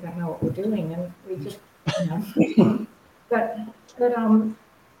really don't know what we're doing, and we just but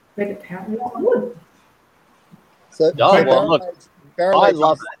apparently it's good. So, I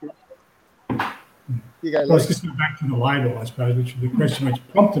love it. You go, let's just go back to the label, I suppose, which is the question which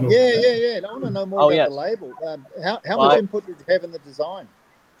prompted all Yeah. I want to know more about the label. How much input did you have in the design?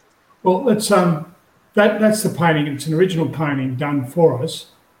 Well, that's the painting. It's an original painting done for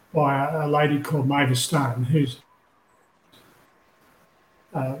us by a lady called Mavis Stone, who's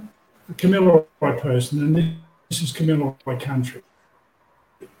a Kamilaroi person, and this is Kamilaroi country.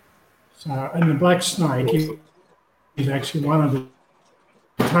 So, and the black snake is actually one of the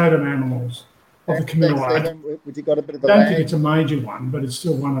totem animals of the Kamilaroi. Would you got a bit of I don't think it's a major one, but it's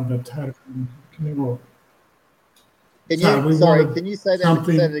still one of the totem Kamilaroi. Can you say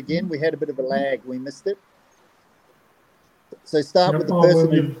that again? We had a bit of a lag. We missed it. So start with the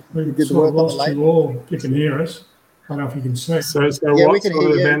person who did the work on the label. You all, you can hear us. I don't know if you can see. So what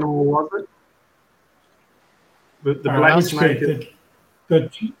sort of animal was it? The black snake.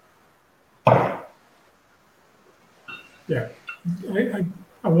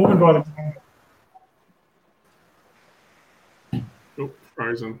 A woman by the name.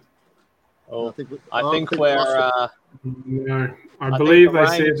 Frozen. Oh, I think we're. No, I believe they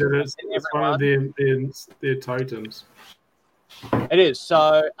said that it's one of their totems. It is.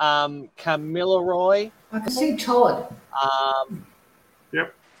 So, Kamilaroi. I can see Todd.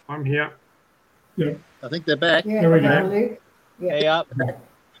 Yep, I'm here. Yep. I think they're back. Yeah, there we go. Yeah.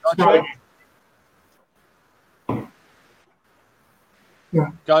 Gotcha.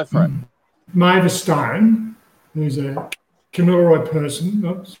 Go for it. Mavis Stone, who's a Kamilaroi person.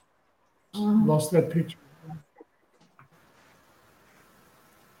 Oops, lost that picture.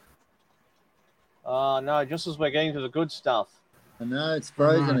 Oh, no, just as we're getting to the good stuff. I know, it's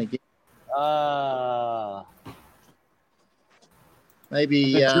frozen again.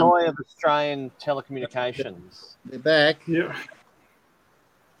 Maybe the joy of Australian telecommunications. They're back. Yeah.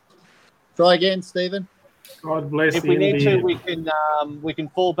 Try again, Stephen. God bless. If we need to, we can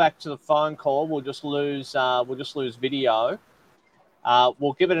fall back to the phone call. We'll just lose video.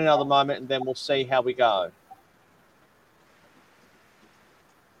 We'll give it another moment and then we'll see how we go.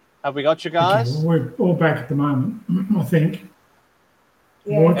 Have we got you guys? Okay, well, we're all back at the moment, I think.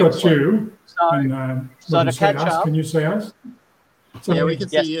 Yeah, I've got you. So to catch up, can you see us? So yeah, we can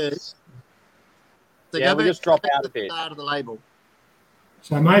see you. So yeah, we just drop out a bit. Start of the label.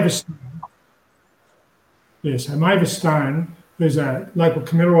 So Mavis Stone, who's a local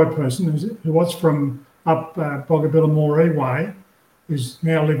Kamilaroi person who was from up Boggabilla way, who's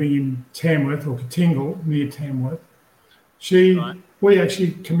now living in Tamworth or Katingal, near Tamworth. We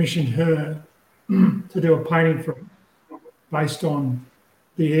actually commissioned her to do a painting for based on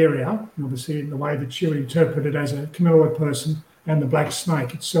the area, and obviously in the way that she would interpret it as a Kamilaroi person and the black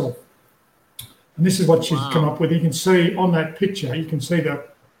snake itself. And this is what she's come up with. You can see on that picture, you can see the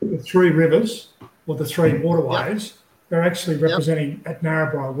 3 rivers or the 3 waterways. Yep. They're actually representing at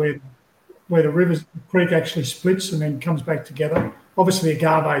Narrabri where the creek actually splits and then comes back together. Obviously,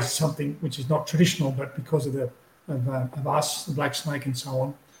 agave is something which is not traditional, but because of of us, the black snake and so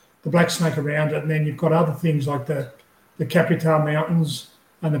on, the black snake around it, and then you've got other things like the Capital Mountains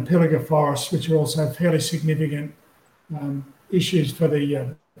and the Pilliga Forest, which are also fairly significant issues for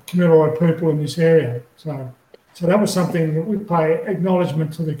the Kamilaroi people in this area. So So that was something that we pay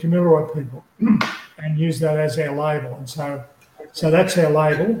acknowledgement to the Kamilaroi people and use that as our label. And so that's our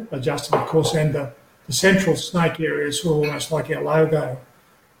label, adjusted, of course, and the central snake areas are almost like our logo,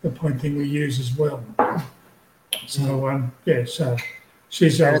 the point thing we use as well. So, so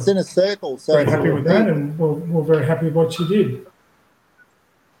she's And it's in a circle. So very happy with that, and we're very happy with what she did.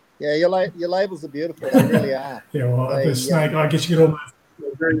 Yeah, your labels are beautiful. They really are. Yeah, well, the snake, I guess you could almost...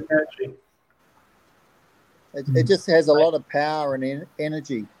 Very catchy. It just has a lot of power and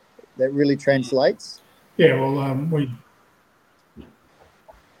energy that really translates. Yeah, well, we...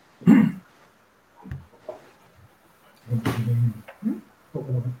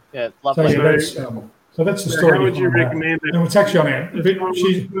 Yeah, lovely. So that's the story. How would you recommend it? And it's actually on our...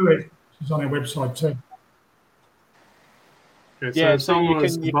 She's on our website too. Okay, so if someone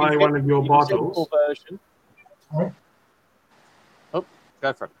was to buy one of your bottles... Right? Oh,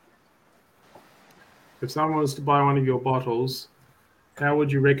 go for it. If someone was to buy one of your bottles, how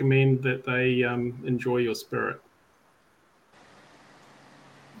would you recommend that they enjoy your spirit?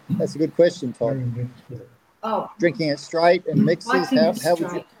 That's a good question, Todd. Oh, Drinking it straight and mixes. I think How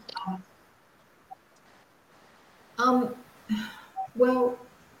would you? Well,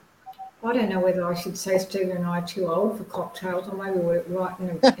 I don't know whether I should say Stephen and I are too old for cocktails, or maybe we're right in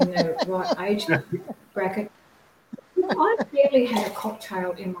the right age bracket. I barely had a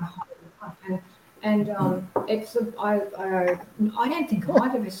cocktail in my whole life, and I don't think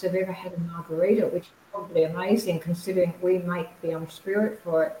either of us have ever had a margarita, which is probably amazing considering we make the spirit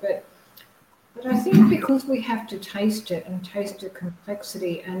for it. But I think because we have to taste it and taste the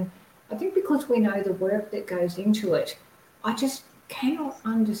complexity, and I think because we know the work that goes into it, I just cannot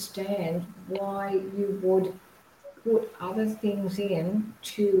understand why you would put other things in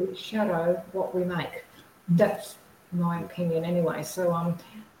to shadow what we make. That's my opinion anyway. So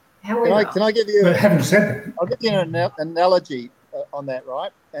however, Can I give you? Having said that, I'll give you an analogy on that,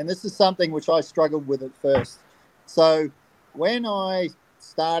 right? And this is something which I struggled with at first. So when I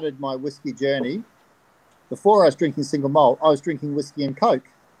started my whiskey journey, before I was drinking single malt, I was drinking whiskey and Coke,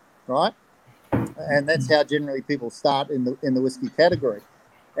 right? And that's how generally people start in the whiskey category.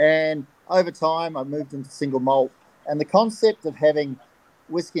 And over time, I moved into single malt, and the concept of having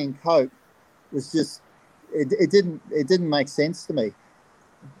whiskey and Coke was just it didn't make sense to me.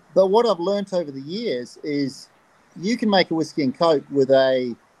 But what I've learnt over the years is you can make a whiskey and Coke with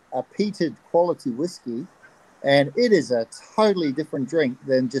a peated quality whiskey, and it is a totally different drink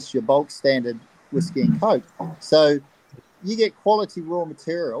than just your bulk standard whiskey and Coke. So you get quality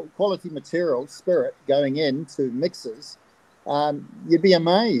material, spirit going into mixes. You'd be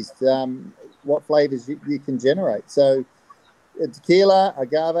amazed what flavors you can generate. So tequila,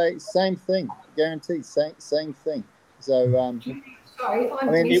 agave, same thing, guaranteed, same thing. So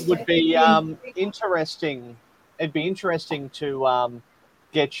it would be interesting. It'd be interesting to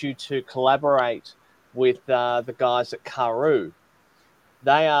get you to collaborate with the guys at Karoo.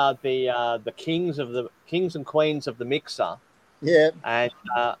 They are the kings and queens of the mixer. Yeah, and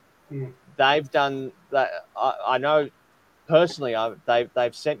they've done that. I know personally.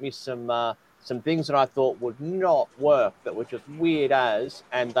 They've sent me some things that I thought would not work, that were just weird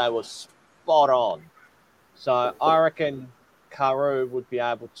and they were spot on. So I reckon Karoo would be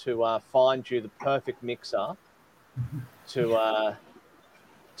able to find you the perfect mixer to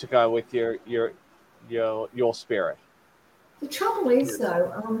go with your spirit. the trouble is,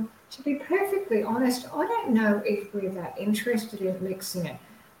 though, to be perfectly honest, I don't know if we're that interested in mixing it.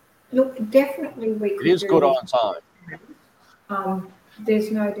 Look, definitely we could. It is good on its own.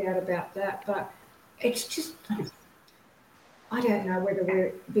 There's no doubt about that, but it's just, I don't know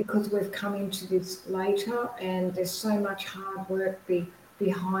whether because we've come into this later and there's so much hard work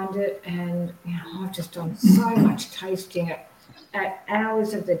behind it, and I've just done so much tasting at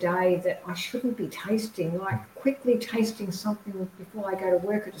hours of the day that I shouldn't be tasting, like quickly tasting something before I go to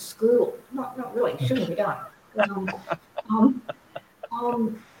work at a school. Not really, shouldn't be done.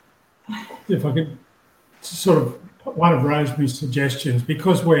 If I could sort of, one of Rosemary's suggestions,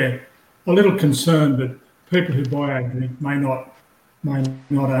 because we're a little concerned that people who buy our drink may not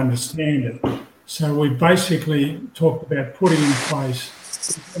understand it. So we basically talked about putting in place,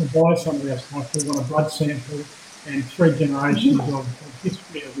 if you want to buy some of our stuff, we want a blood sample and 3 generations of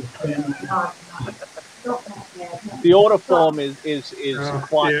history of the family. Not that bad. The order form is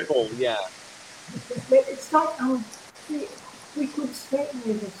quite full, yeah. It's not, we could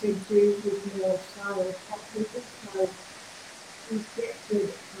certainly do with more sales, but we just know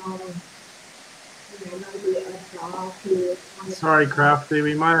rejected, maybe a dark. Sorry, Crafty,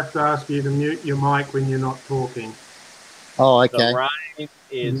 we might have to ask you to mute your mic when you're not talking. Oh, okay. The rain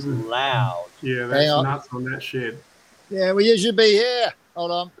is loud. Yeah, Hang that's on. nuts on that shed. Yeah, well, you should be here.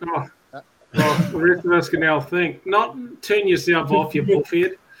 Hold on. Oh, well, the rest of us can now think. Not turn yourself off, you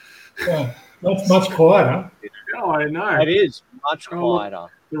bullhead. Yeah, that's much quieter. Oh, I know. It is much Oh, look, quieter.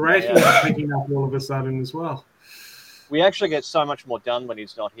 the racing is picking up all of a sudden as well. We actually get so much more done when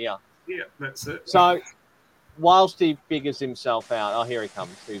he's not here. Yeah, that's it. So, whilst he figures himself out, oh, here he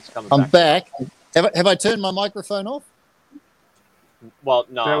comes. He's coming I'm back. Have I turned my microphone off? Well,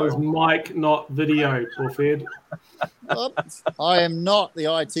 no. That was mic, not video, bullhead. Oops. I am not the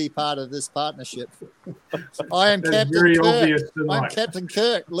IT part of this partnership. I am That's Captain very Kirk. obvious I'm tonight. Captain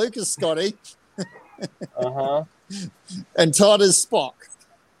Kirk. Luke is Scotty, Uh and Todd is Spock.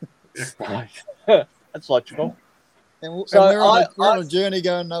 huh. That's logical. And So we're on a journey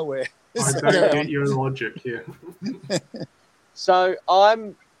going nowhere. I So don't go get on. your logic here. So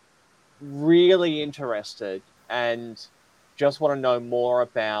I'm really interested and just want to know more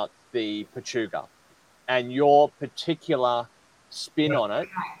about the Pachuga and your particular spin on it,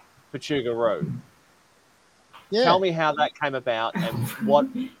 Pachugaroo. Yeah. Tell me how that came about and what.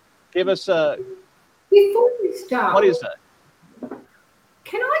 Give us a. Before we start, What is it?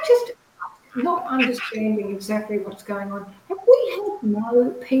 can I just, not understanding exactly what's going on, have we had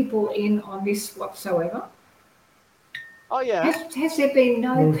no people in on this whatsoever? Oh yeah. Has there been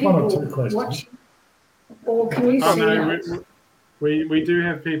no Well, one or people two questions. watching? Or can you Oh, see no, those? we do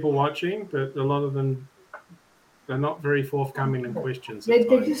have people watching, but a lot of them, they're not very forthcoming in questions. at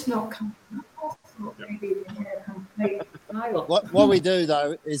They're times. just not coming up. I thought maybe we had a complete fail. What we do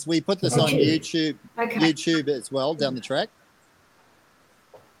though is we put this on Okay. YouTube as well down the track.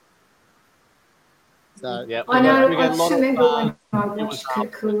 So Yep. I know, We I get a just lot of, remember when I it was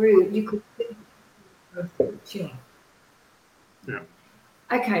watched Karoo, you could see. Yeah.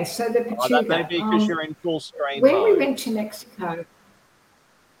 Okay, so the Oh, that may Pachuga. be because you're in full screen When we mode. went to Mexico,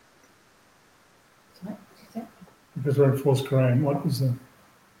 Because we're in full screen. What is the?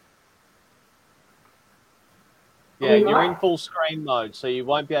 Yeah, we you're in live? full screen mode, so you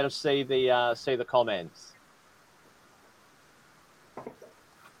won't be able to see the comments.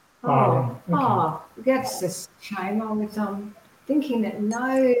 oh, okay. that's a shame. I was thinking that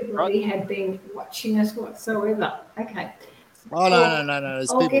nobody Right. had been watching us whatsoever. Okay. oh no.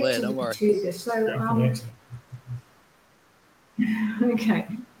 There's I'll people get there. to Don't the worry. Pachuga. So, Yes, okay.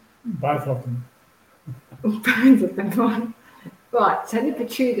 both of them. Both of them. Right, so the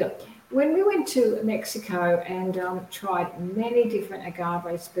Pachuga. When we went to Mexico and tried many different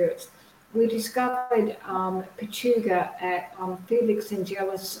agave spirits, we discovered Pachuga at Felix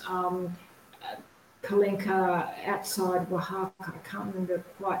Angelis Palenque outside Oaxaca. I can't remember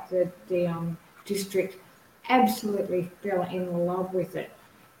quite the district. Absolutely fell in love with it.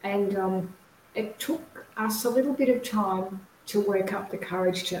 And it took us a little bit of time to work up the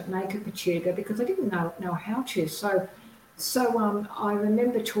courage to make a Pachuga because I didn't know how to. So I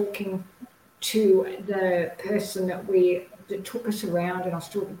remember talking to the person that took us around, and I was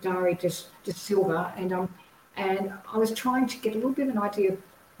talking to Dari de Silva, and I was trying to get a little bit of an idea of,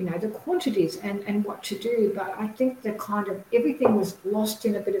 the quantities and what to do. But I think the kind of everything was lost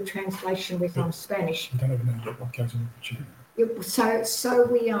in a bit of translation with Spanish. I don't even know what goes in the Pachuga. So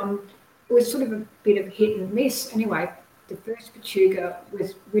we it was sort of a bit of hit and miss. Anyway, the first Pachuga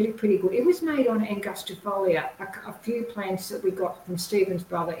was really pretty good. It was made on Angustifolia, a few plants that we got from Stephen's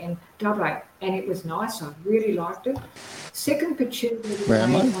brother in Dubbo, and it was nice. I really liked it. Second Pachuga was Where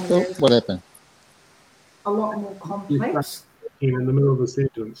am I? made on Oh, what happened? a lot more complex. In the middle of the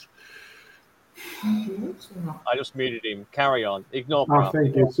sentence. I just muted him. Carry on. Ignore. Oh, Praf.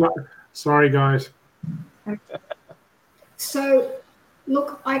 thank you. Sorry, guys. So,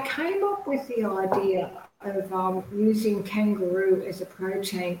 look, I came up with the idea of using kangaroo as a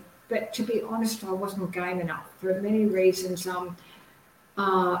protein, but to be honest, I wasn't game enough for many reasons.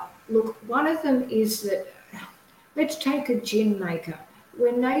 Look, one of them is that let's take a gin maker.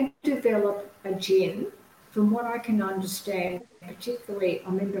 When they develop a gin, from what I can understand, particularly I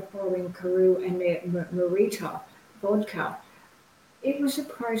remember following Karoo and their Marita vodka, it was a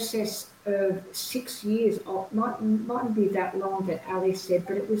process of 6 years. Mightn't be that long that Ali said,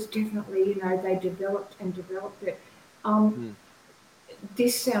 but it was definitely, they developed it.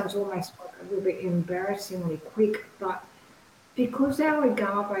 This sounds almost like a little bit embarrassingly quick, but because our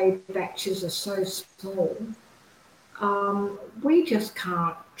agave batches are so small, we just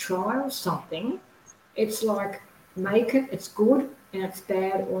can't trial something. It's like make it, it's good, and it's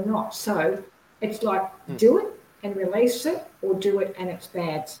bad or not. So it's like do it and release it, or do it and it's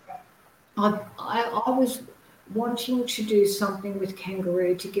bad. I was wanting to do something with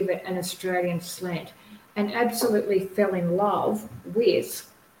kangaroo to give it an Australian slant. and absolutely fell in love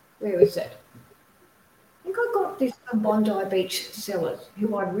with, where is it? I think I got this from Bondi Beach Cellars,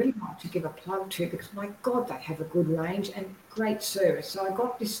 who I'd really like to give a plug to because, my God, they have a good range and great service. So I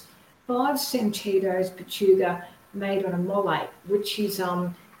got this 5 Sentidos Pechuga made on a mole, which is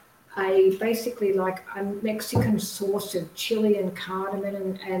basically like a Mexican sauce of chili and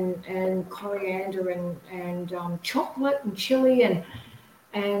cardamom and coriander and chocolate and chili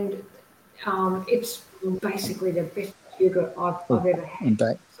and it's basically the best pechuga I've ever had.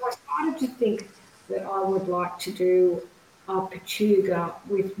 Okay. So I started to think that I would like to do a pechuga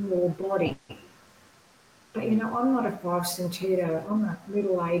with more body. But, you know, I'm not a 5 Sentido. I'm a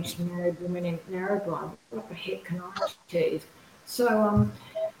middle-aged married woman in Narrabri. What the heck can I achieve? So,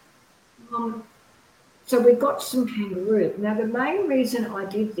 so we got some kangaroo. Now, the main reason I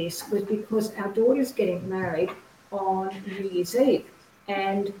did this was because our daughter's getting married on New Year's Eve.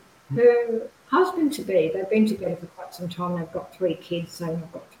 And her husband-to-be, they've been together for quite some time. They've got 3 kids, so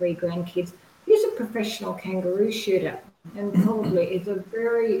they've got 3 grandkids. He's a professional kangaroo shooter and probably is a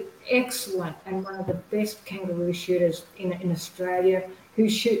very excellent and one of the best kangaroo shooters in Australia, who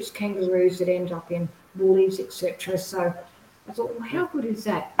shoots kangaroos that end up in woolies, etc. So I thought, well, how good is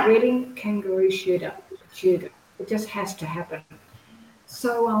that? Wedding kangaroo shooter. It just has to happen.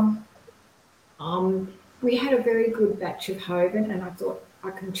 So we had a very good batch of Hoven, and I thought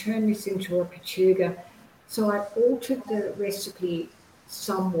I can turn this into a pechuga. So I altered the recipe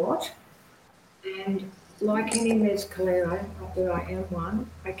somewhat, and like any mezcalero, not that I am one,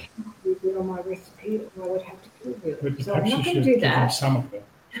 I cannot reveal on my recipe, or I would have to reveal it. So I'm not going to do that. Some of it,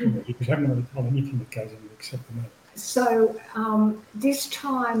 because you haven't really told anything that goes in it except the meat. So this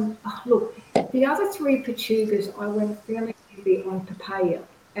time, look, the other 3 pechugas, I went fairly heavy on papaya.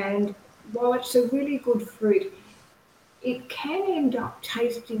 And while it's a really good fruit, it can end up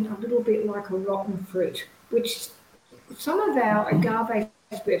tasting a little bit like a rotten fruit, which some of our agave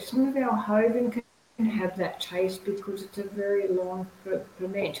spirits, some of our Hoven can have that taste because it's a very long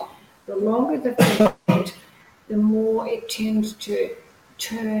ferment. The longer the ferment, the more it tends to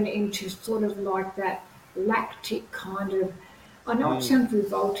turn into sort of like that lactic kind of, I know it sounds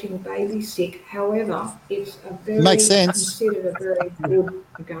revolting, baby sick. However, it's a very Makes sense. considered a very good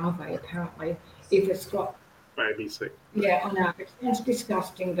agave apparently if it's got Baby sick. Yeah, I know. It sounds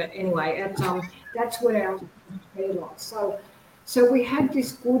disgusting, but anyway, that's what our hair like. So we had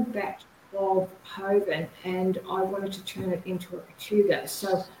this good batch of Hoven, and I wanted to turn it into a pechuga.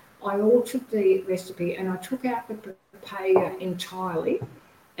 So I altered the recipe, and I took out the papaya entirely,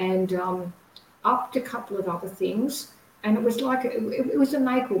 and upped a couple of other things. And it was like it was a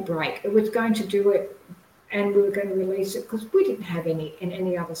make or break. It was going to do it, and we were going to release it because we didn't have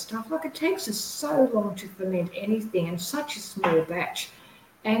any other stuff. Like, it takes us so long to ferment anything in such a small batch.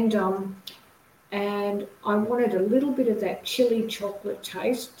 And I wanted a little bit of that chili chocolate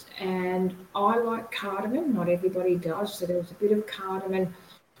taste, and I like cardamom. Not everybody does, so there was a bit of cardamom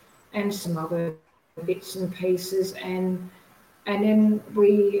and some other bits and pieces, and then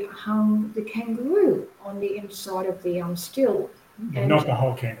we hung the kangaroo on the inside of the still. And not the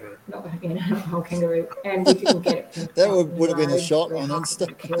whole kangaroo. Not the whole kangaroo. And we didn't get it from That would have been a shot on Insta.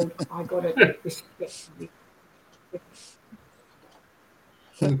 I got it respectfully.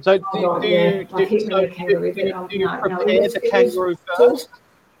 So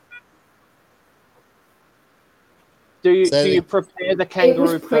do you prepare the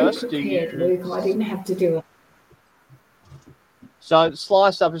kangaroo first? Do you prepare the kangaroo first? Luke, I didn't have to do it. So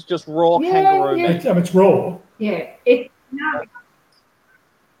sliced up is just raw kangaroo meat. It's raw. Yeah.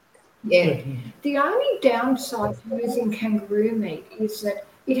 Yeah. The only downside to using kangaroo meat is that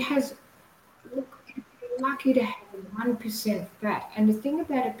it has, look, you're lucky to have 1% fat. And the thing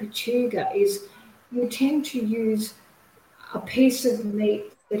about a pechuga is you tend to use a piece of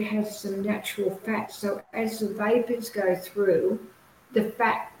meat that has some natural fat. So as the vapors go through, the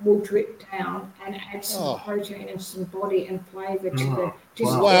fat will drip down and add some protein and some body and flavour to the dish.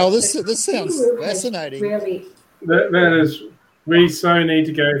 Wow, this sounds fascinating. Really, that is, we so need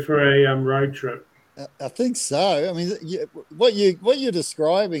to go for a road trip. I think so. I mean, what you're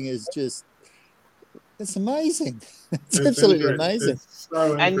describing is just, it's amazing. It's absolutely amazing. It's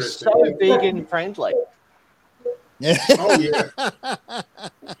so and so vegan friendly. Yeah. Oh yeah.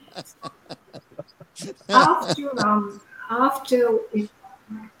 After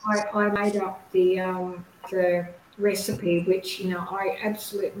I made up the recipe, which I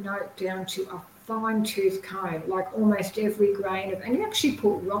absolutely note down to a fine tooth comb, like almost every grain of, and you actually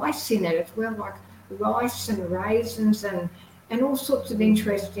put rice in it as well, like rice and raisins and all sorts of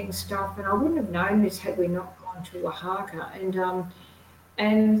interesting stuff. And I wouldn't have known this had we not gone to Oaxaca.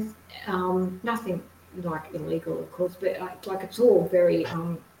 And nothing like illegal, of course, but like it's all very,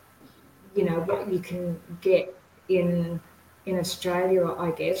 you know, what you can get in Australia,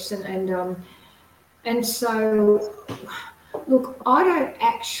 I guess, and so. Look, I don't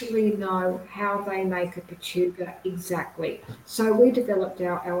actually know how they make a pechuga exactly. So we developed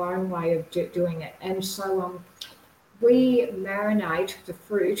our own way of doing it. And so we marinate the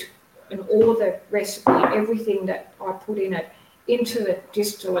fruit and all the recipe, everything that I put in it, into the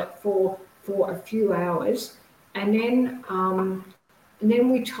distillate for a few hours. And then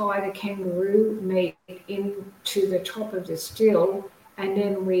we tie the kangaroo meat into the top of the still, and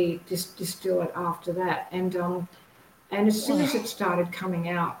then we just distill it after that. And as soon as it started coming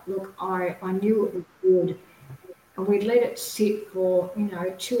out, look, I knew it was good. And we let it sit for,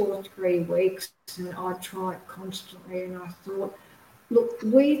 2 or 3 weeks, and I'd try it constantly. And I thought, look,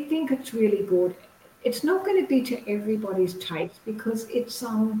 we think it's really good. It's not going to be to everybody's taste because it's,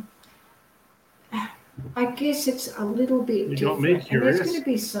 I guess it's a little bit different. And there's going to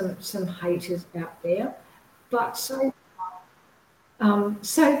be some haters out there. But so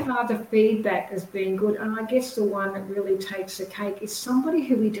far the feedback has been good, and I guess the one that really takes the cake is somebody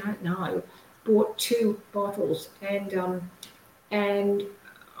who we don't know bought 2 bottles, and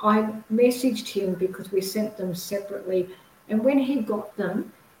I messaged him because we sent them separately, and when he got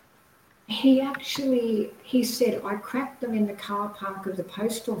them, he said, I cracked them in the car park of the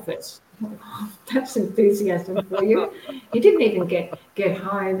post office. Oh, that's enthusiasm for you. He didn't even get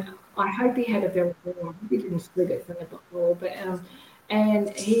home. I hope he had a very good one. He didn't split it from the bottle, but and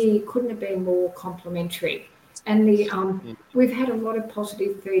he couldn't have been more complimentary. And we've had a lot of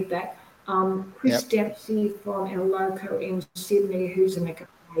positive feedback. Chris Dempsey from El Loco in Sydney, who's an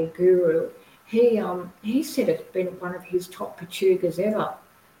agave guru, he said it's been one of his top pechugas ever.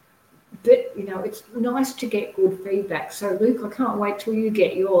 But, it's nice to get good feedback. So, Luke, I can't wait till you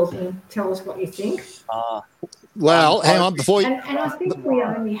get yours and tell us what you think. Well, hang on before you... And I think we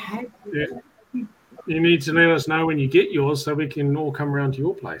only have... Yeah. You need to let us know when you get yours so we can all come around to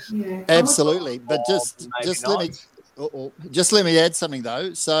your place. Yeah. Absolutely. But just let me add something,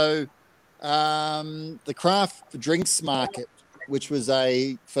 though. So the craft drinks market, which was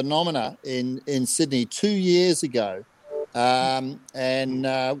a phenomena in Sydney 2 years ago, and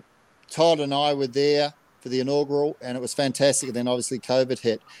Todd and I were there for the inaugural, and it was fantastic. And then obviously COVID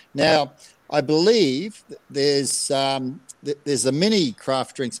hit. Now, I believe there's a mini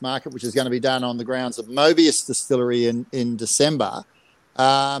craft drinks market, which is going to be done on the grounds of Mobius Distillery in December.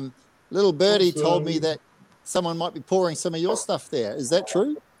 Little Birdie told me that someone might be pouring some of your stuff there. Is that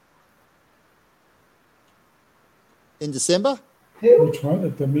true? In December? Which one?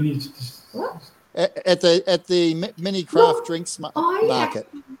 At the mini... What? At the mini craft drinks market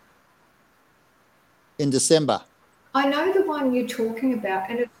in December. I know the one you're talking about,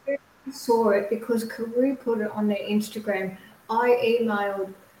 and I saw it because Karoo put it on their Instagram. I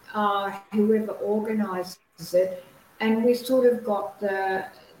emailed whoever organises it, and we sort of got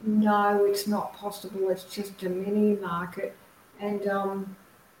no, it's not possible. It's just a mini market, and I'm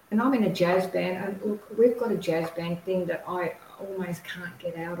in a jazz band, and look, we've got a jazz band thing that I almost can't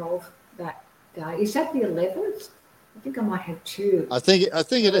get out of that day. Is that the 11th? I think I might have 2. I think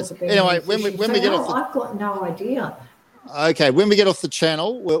it is. Anyway, when we get off, I've got no idea. Okay, when we get off the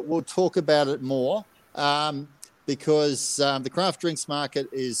channel, we'll talk about it more because the craft drinks market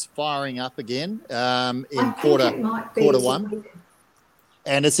is firing up again in quarter 1,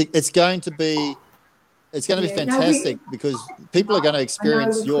 and it's going to be fantastic because people are going to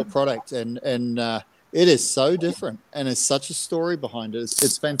experience your product, and it is so different, and there's such a story behind it.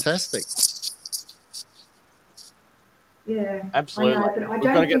 It's fantastic. Yeah, absolutely. I know, but I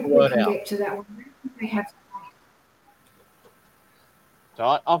don't think we can get to that one. We have.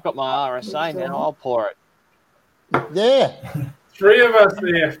 So I've got my RSA now. I'll pour it. Yeah. 3 of us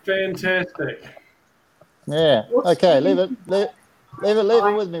there. Fantastic. Yeah. Okay. Leave it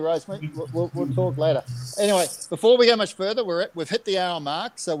with me, Rosemary. We'll talk later. Anyway, before we go much further, we've hit the hour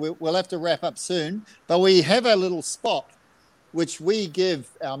mark, so we'll have to wrap up soon. But we have a little spot which we give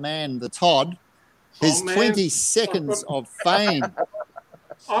our man, the Todd, his 20 seconds of fame.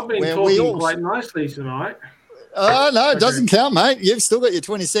 I've been talking quite nicely tonight. Oh, no, it doesn't count, mate. You've still got your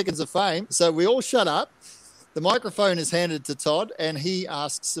 20 seconds of fame. So we all shut up. The microphone is handed to Todd, and he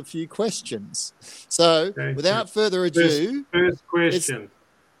asks a few questions. So without further ado... First question.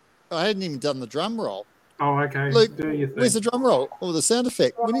 I hadn't even done the drum roll. Oh, okay. Luke, do your thing. Where's the drum roll? Or the sound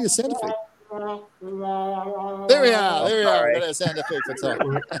effect? We need a sound effect. There we are. We've got our sound effect for Todd.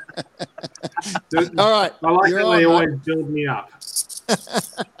 All right. I like that they always build me up.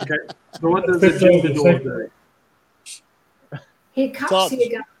 Okay. So what does the ginger door do? He cuts the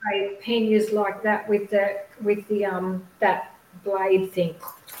agave pinas like that with the that blade thing,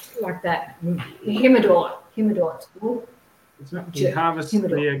 like that. Humidor. It's called. He harvests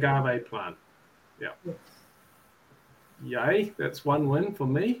the agave plant. Yeah. Yes. Yay! That's one win for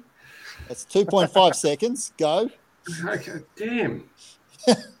me. That's 2.5 seconds. Go. Okay. Damn.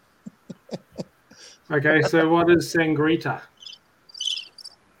 Okay. So what is Sangrita?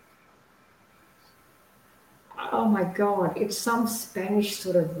 Oh my God! It's some Spanish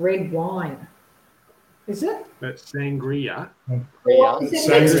sort of red wine. Is it? That's sangria.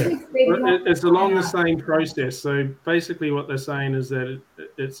 It's along the same process. So basically what they're saying is that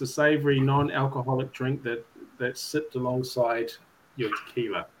it's a savory, non-alcoholic drink that's sipped alongside your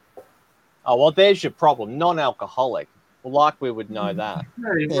tequila. Oh, well, there's your problem. Non-alcoholic. Well, like we would know that.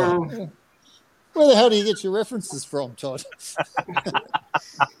 Hey, well, where the hell do you get your references from, Todd?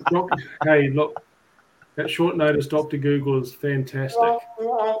 Hey, look. At short notice, Dr. Google is fantastic.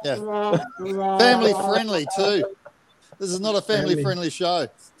 Yeah. Family friendly too. This is not a family friendly show.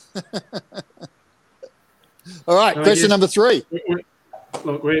 All right, question number 3.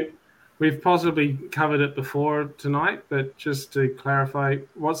 Look, we've possibly covered it before tonight, but just to clarify,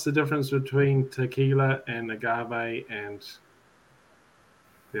 what's the difference between tequila and agave and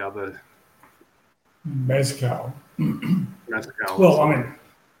the other? Mezcal. Mezcal. Well, I mean,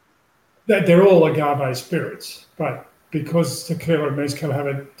 they're all agave spirits, but because tequila and mezcal have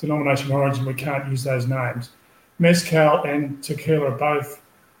a denomination of origin, we can't use those names. Mezcal and tequila are both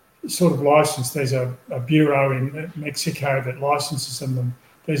sort of licensed. There's a bureau in Mexico that licenses them.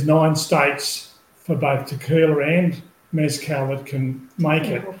 There's 9 states for both tequila and mezcal that can make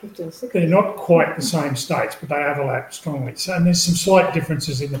it. They're not quite the same states, but they overlap strongly. So, and there's some slight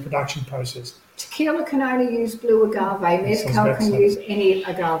differences in the production process. Tequila can only use blue agave. Mezcal can use any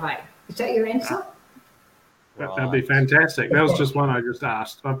agave. Is that your answer? That'd be fantastic. That was just one I just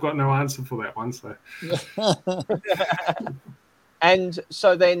asked. I've got no answer for that one. So, and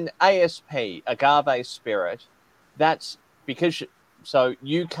so then ASP, agave spirit, that's because so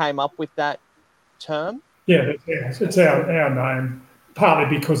you came up with that term? Yeah, it's our name,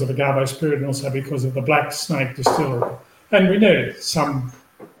 partly because of agave spirit and also because of the Black Snake Distillery. And we needed some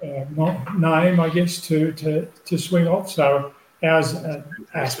name, I guess, to swing off. So ours,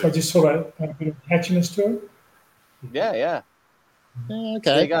 I just sort of had a bit of catchiness to it. Yeah. Okay.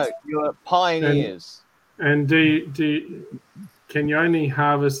 There you go. You're pioneers. And can you only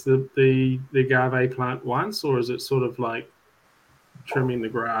harvest the agave plant once, or is it sort of like trimming the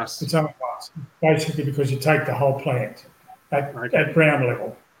grass? It's only once, basically, because you take the whole plant at ground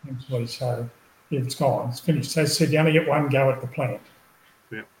level, actually. So if it's gone, it's finished. So I said you only get one go at the plant.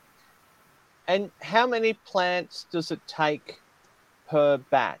 Yeah. And how many plants does it take per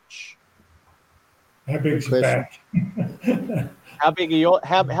batch? How big is your batch? How big are your?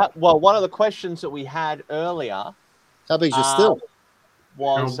 Well, one of the questions that we had earlier. How big is your still?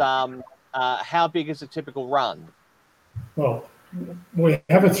 Was how big is a typical run? Well, we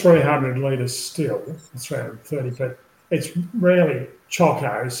have a 300 litre still, 330, but it's rarely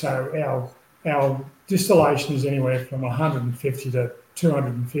choco. So our distillation is anywhere from 150 to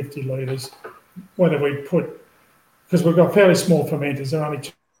 250 litres. Whether we put, because we've got fairly small fermenters, they're only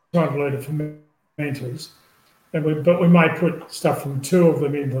 200 litre fermenters, but we may put stuff from 2 of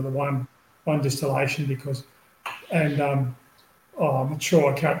them into the one distillation because, and I'm not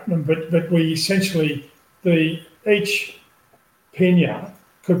sure, I can't remember, but we essentially, each pina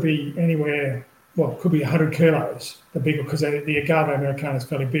could be anywhere, well, could be 100 kilos, the bigger, because the agave Americana is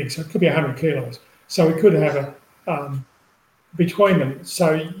fairly big, so it could be 100 kilos. So we could have between them,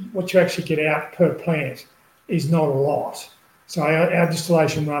 so what you actually get out per plant is not a lot. So our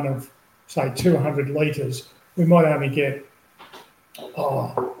distillation run of, say, 200 litres, we might only get,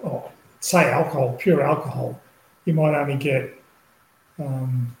 say alcohol, pure alcohol, you might only get,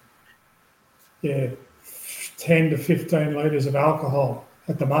 10 to 15 litres of alcohol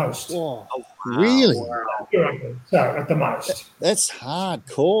at the most. Oh, really? So at the most. That's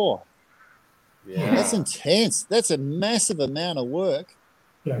hardcore. Yeah. That's intense. That's a massive amount of work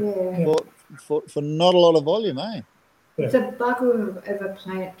Yeah. for not a lot of volume, eh? It's a bugger of a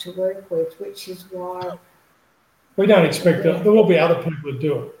plant to work with, which is why... We don't expect that. There will be other people that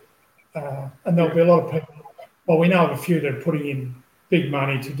do it. And there'll be a lot of people. Well, we know of a few that are putting in big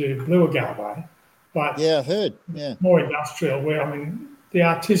money to do blue agave. But yeah, I heard. Yeah, more industrial. Where the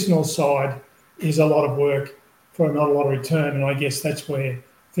artisanal side is a lot of work for not a lot of return, and I guess that's where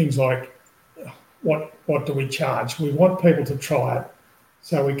things like what do we charge? We want people to try it,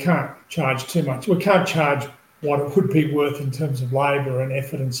 so we can't charge too much. We can't charge what it would be worth in terms of labour and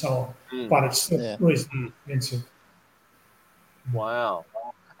effort and so on, but it's still reasonably expensive. Wow.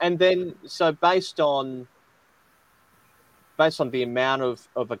 And then, so based on the amount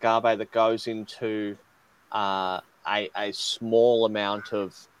of agave that goes into a small amount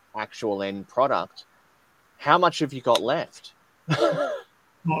of actual end product, how much have you got left?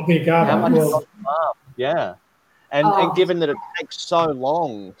 Not the agave. How much Well, is on the farm? Yeah. And given that it takes so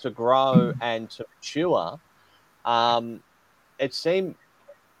long to grow and to mature,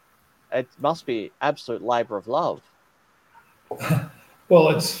 it must be absolute labour of love. well,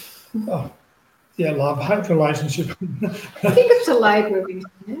 it's love-hate relationship. I think it's a labour of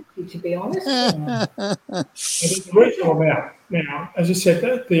insanity, to be honest. It's a reasonable amount. Now, as I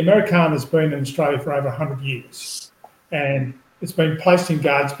said, the Americana has been in Australia for over 100 years, and it's been placed in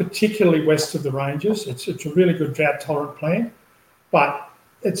gardens, particularly west of the ranges. It's a really good drought-tolerant plant, but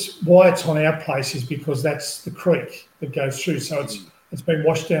why it's on our place is because that's the creek that goes through. So it's been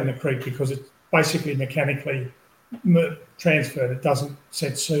washed down the creek because it's basically mechanically transferred. It doesn't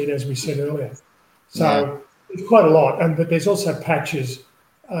set seed, as we said earlier. So it's quite a lot, but there's also patches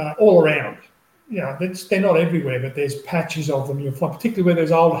all around. They're not everywhere, but there's patches of them you'll find, particularly where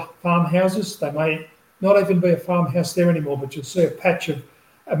there's old farmhouses. They may not even be a farmhouse there anymore, but you'll see a patch of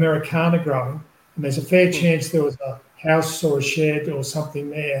Americana growing, and there's a fair chance there was a house or a shed or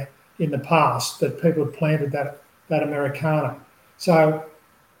something there in the past that people had planted that Americana. So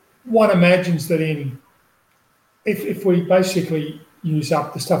one imagines that if we basically use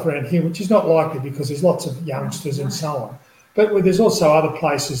up the stuff around here, which is not likely because there's lots of youngsters and so on, but there's also other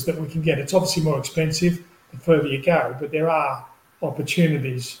places that we can get. It's obviously more expensive the further you go, but there are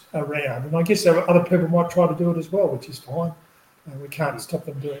opportunities around. And I guess there are other people might try to do it as well, which is fine. We can't stop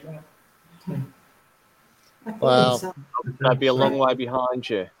them doing that. Well, I'd be a long way behind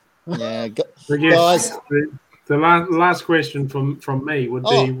you. Yeah, guys. The last question from me would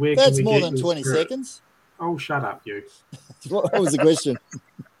be, where that's can we more get than 20 spirit? seconds. Oh, shut up, you. What was the question?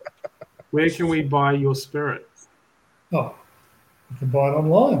 Where can we buy your spirit? Oh, you can buy it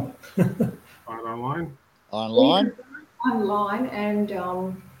online. Buy it online? Online? Online,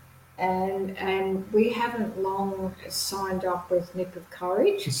 and we haven't long signed up with Nip of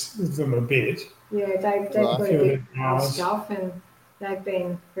Courage. It's them a bit. Yeah, they've got a bit of stuff, and they've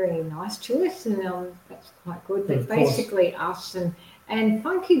been very nice to us, and that's quite good. But basically us and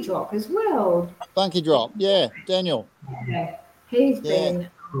Funky Drop as well. Funky Drop, yeah, Daniel. Yeah, he's been,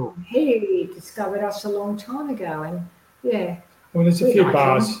 he discovered us a long time ago, and Well, there's a few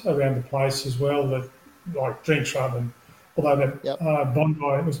bars around the place as well that like Drink Shop, and although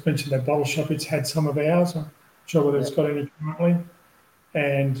Bondi, it was mentioned that bottle shop, it's had some of ours. I'm not sure whether it's got any currently.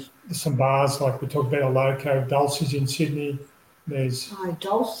 And there's some bars like we talked about, a Loco, Dulce's in Sydney. There's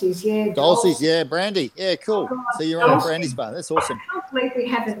Dulce's, yeah. Dulce's, yeah, Brandy. Yeah, cool. So you're on a Brandy's bar. That's awesome. I can't believe we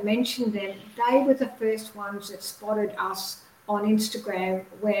haven't mentioned them. They were the first ones that spotted us on Instagram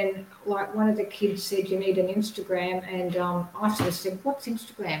when, like, one of the kids said, you need an Instagram. And I sort of said, what's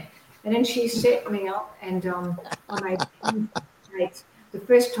Instagram? And then she set me up, and I made mistakes. The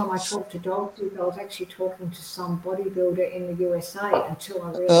first time I talked to Dulce's, I was actually talking to some bodybuilder in the USA until I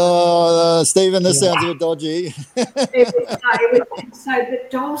realised. Oh, Stephen, this sounds a bit dodgy. But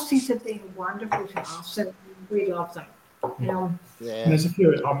Dulce's have been wonderful to us, and we love them. And there's a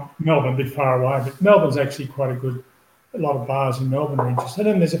few, Melbourne, a bit far away, but Melbourne's actually quite a lot of bars in Melbourne are interested.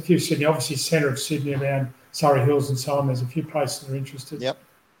 And there's a few Sydney, obviously centre of Sydney around Surrey Hills and so on. There's a few places that are interested. Yep.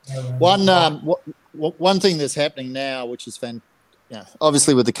 One thing that's happening now, which is fantastic.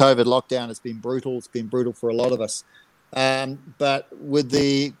 Obviously with the COVID lockdown, it's been brutal. It's been brutal for a lot of us. But with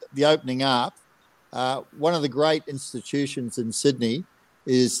the opening up, one of the great institutions in Sydney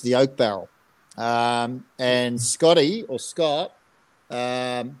is the Oak Barrel. And Scott, aka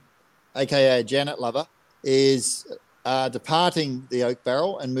Janet Lover, is departing the Oak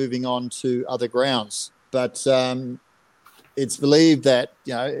Barrel and moving on to other grounds. But it's believed that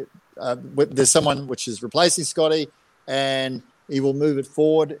there's someone which is replacing Scotty, and he will move it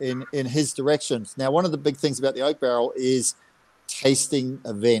forward in his directions. Now, one of the big things about the Oak Barrel is tasting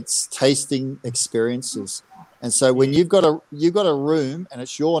events, tasting experiences. And so when you've got a room and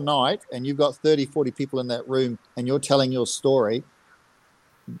it's your night and you've got 30, 40 people in that room and you're telling your story,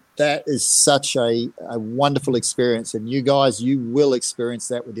 that is such a wonderful experience. And you guys, you will experience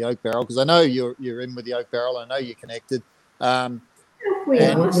that with the Oak Barrel, because I know you're in with the Oak Barrel. I know you're connected. We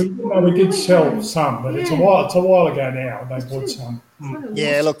did sell some, but it's a while ago now. They bought some.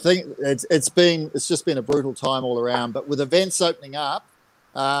 Yeah, look, it's just been a brutal time all around. But with events opening up,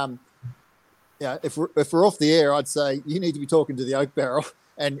 if we're off the air, I'd say you need to be talking to the Oak Barrel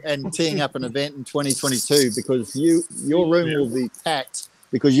and teeing up an event in 2022, because your room will be packed,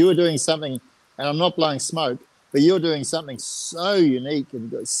 because you are doing something, and I'm not blowing smoke, but you're doing something so unique and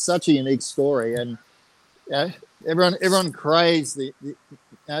got such a unique story, and everyone craves the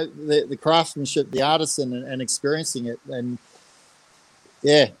craftsmanship, the artisan, and experiencing it. And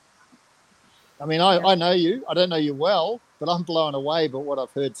yeah, I mean, I know you. I don't know you well, but I'm blown away by what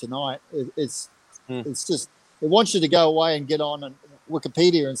I've heard tonight. It's just, it wants you to go away and get on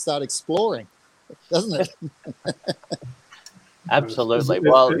Wikipedia and start exploring, doesn't it? Absolutely.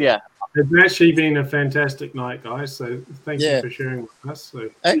 Well, yeah. It's actually been a fantastic night, guys. So thank you for sharing with us. So.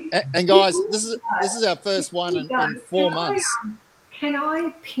 And guys, this is our first one in 4 months. Can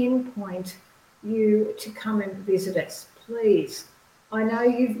I pinpoint you to come and visit us, please? I know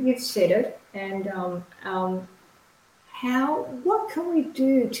you've said it, and what can we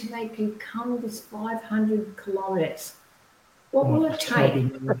do to make you come this 500 kilometres? What will it take?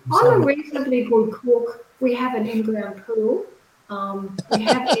 I'm a reasonably good cook. We have an in-ground pool. We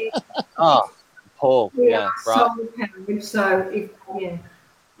have Paul, right. Right.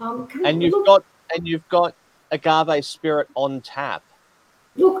 And you've got agave spirit on tap.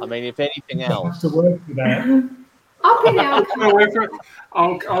 Look, I mean, if anything else. To work for that. Up in our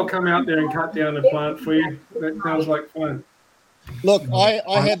I'll come out there and cut down the plant for you. That sounds like fun. Look, I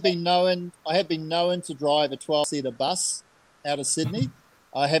have been known to drive a 12-seater bus out of Sydney.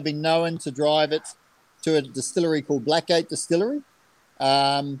 I have been known to drive it to a distillery called Blackgate Distillery.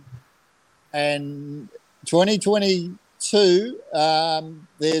 And 2022,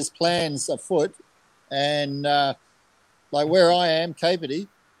 there's plans afoot. And like where I am, Capity,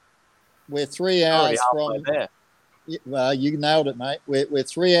 we're 3 hours from there. Well, you nailed it, mate. We're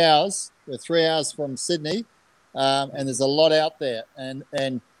 3 hours. We're 3 hours from Sydney, and there's a lot out there. And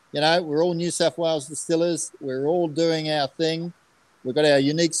we're all New South Wales distillers. We're all doing our thing. We've got our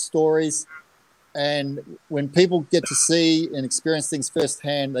unique stories, and when people get to see and experience things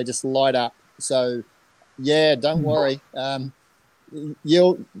firsthand, they just light up. So, yeah, don't worry.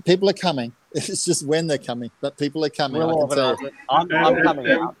 People are coming. It's just when they're coming, but people are coming. I'm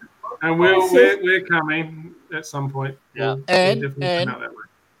coming out. And we're coming at some point. Yeah. And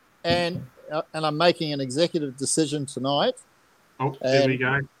I'm making an executive decision tonight. Oh, there we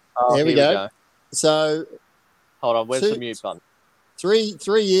go. There we go. So, hold on. Where's the mute button? 3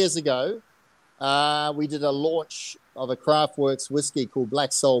 years ago, we did a launch of a Craftworks whiskey called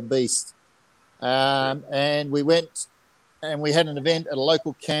Black Soul Beast, and we went and we had an event at a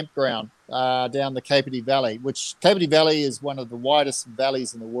local campground down the Capity Valley, which Capity Valley is one of the widest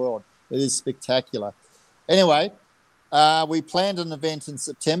valleys in the world. It is spectacular. Anyway, we planned an event in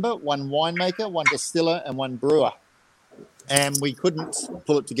September, one winemaker, one distiller, and one brewer. And we couldn't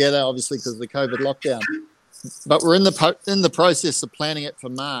pull it together, obviously, because of the COVID lockdown. But we're in the process of planning it for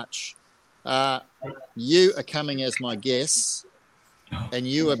March. You are coming as my guests, and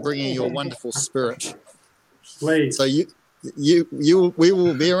you are bringing your wonderful spirit. Please. So we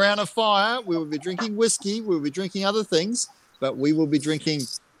will be around a fire. We will be drinking whiskey. We will be drinking other things, but we will be drinking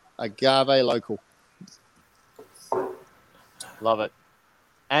agave local. Love it.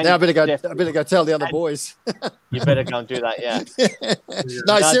 And now I better go tell the other boys. You better go and do that, yeah.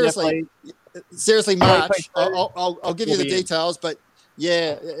 No, seriously, March. I'll give you the details, but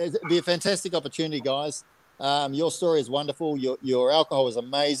yeah, it'd be a fantastic opportunity, guys. Your story is wonderful. Your alcohol is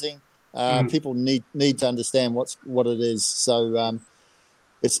amazing. People need to understand what it is. So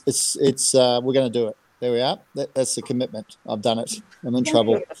it's we're going to do it. There we are. That's the commitment. I've done it. I'm in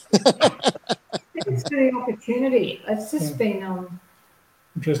trouble. Thanks for the opportunity. It's just been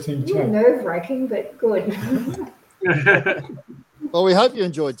interesting. Nerve-wracking, but good. Well, we hope you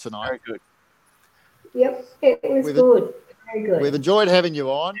enjoyed tonight. Very good. Yep, it was good. Very good. We've enjoyed having you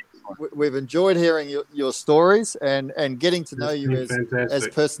on. We've enjoyed hearing your stories and getting to know you as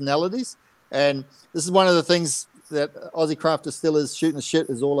personalities. And this is one of the things that Aussie Craft Distillers Shooting the Shit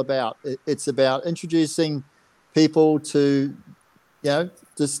is all about. It's about introducing people to,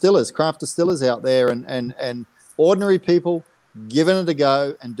 distillers, craft distillers out there and ordinary people giving it a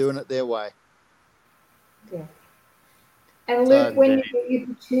go and doing it their way. Yeah. And Luke, when you get your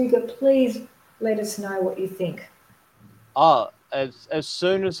Pechuga, please let us know what you think. As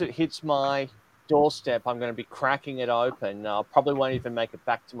soon as it hits my doorstep, I'm going to be cracking it open. I probably won't even make it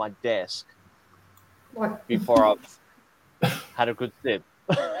back to my desk before I've had a good sip.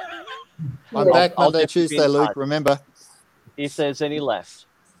 I'm back Monday, Tuesday, Luke, remember. If there's any left.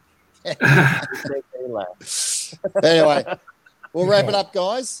 Anyway, we'll wrap it up,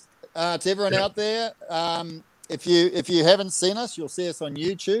 guys. To everyone out there, if you haven't seen us, you'll see us on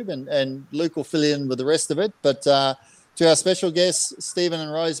YouTube, and Luke will fill in with the rest of it. But to our special guests, Stephen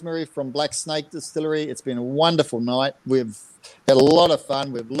and Rosemary from Black Snake Distillery, it's been a wonderful night. We've had a lot of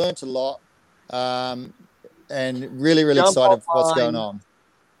fun. We've learnt a lot. and really, really excited for what's going on.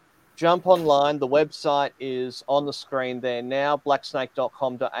 Jump online. The website is on the screen there now,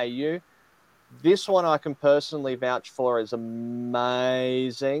 blacksnake.com.au. This one I can personally vouch for is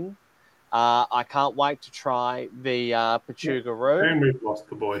amazing. I can't wait to try the Pachuga Roux. And we've lost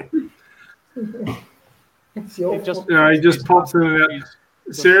the boy. It's your It just- fault. He just pops in and out. He's-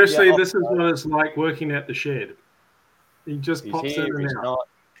 Seriously, yeah, this is what it's like working at the shed. He just He's pops here, in and he's out.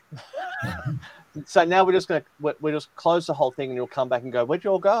 not. So now we're just close the whole thing, and you'll come back and go, "Where'd you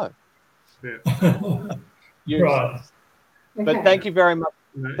all go?" You- Right. But Okay. thank you very much.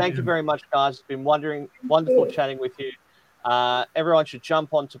 No, Thank you yeah. very much, guys. It's been wonderful chatting with you. Everyone should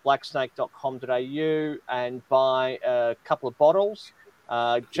jump onto blacksnake.com.au and buy a couple of bottles.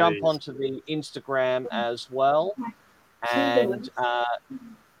 Jump Please. onto the Instagram as well, and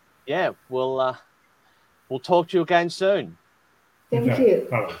we'll talk to you again soon. Thank Okay. you.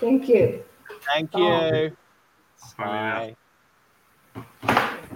 Bye-bye. Thank you. Thank Bye. you. Signing out. Bye.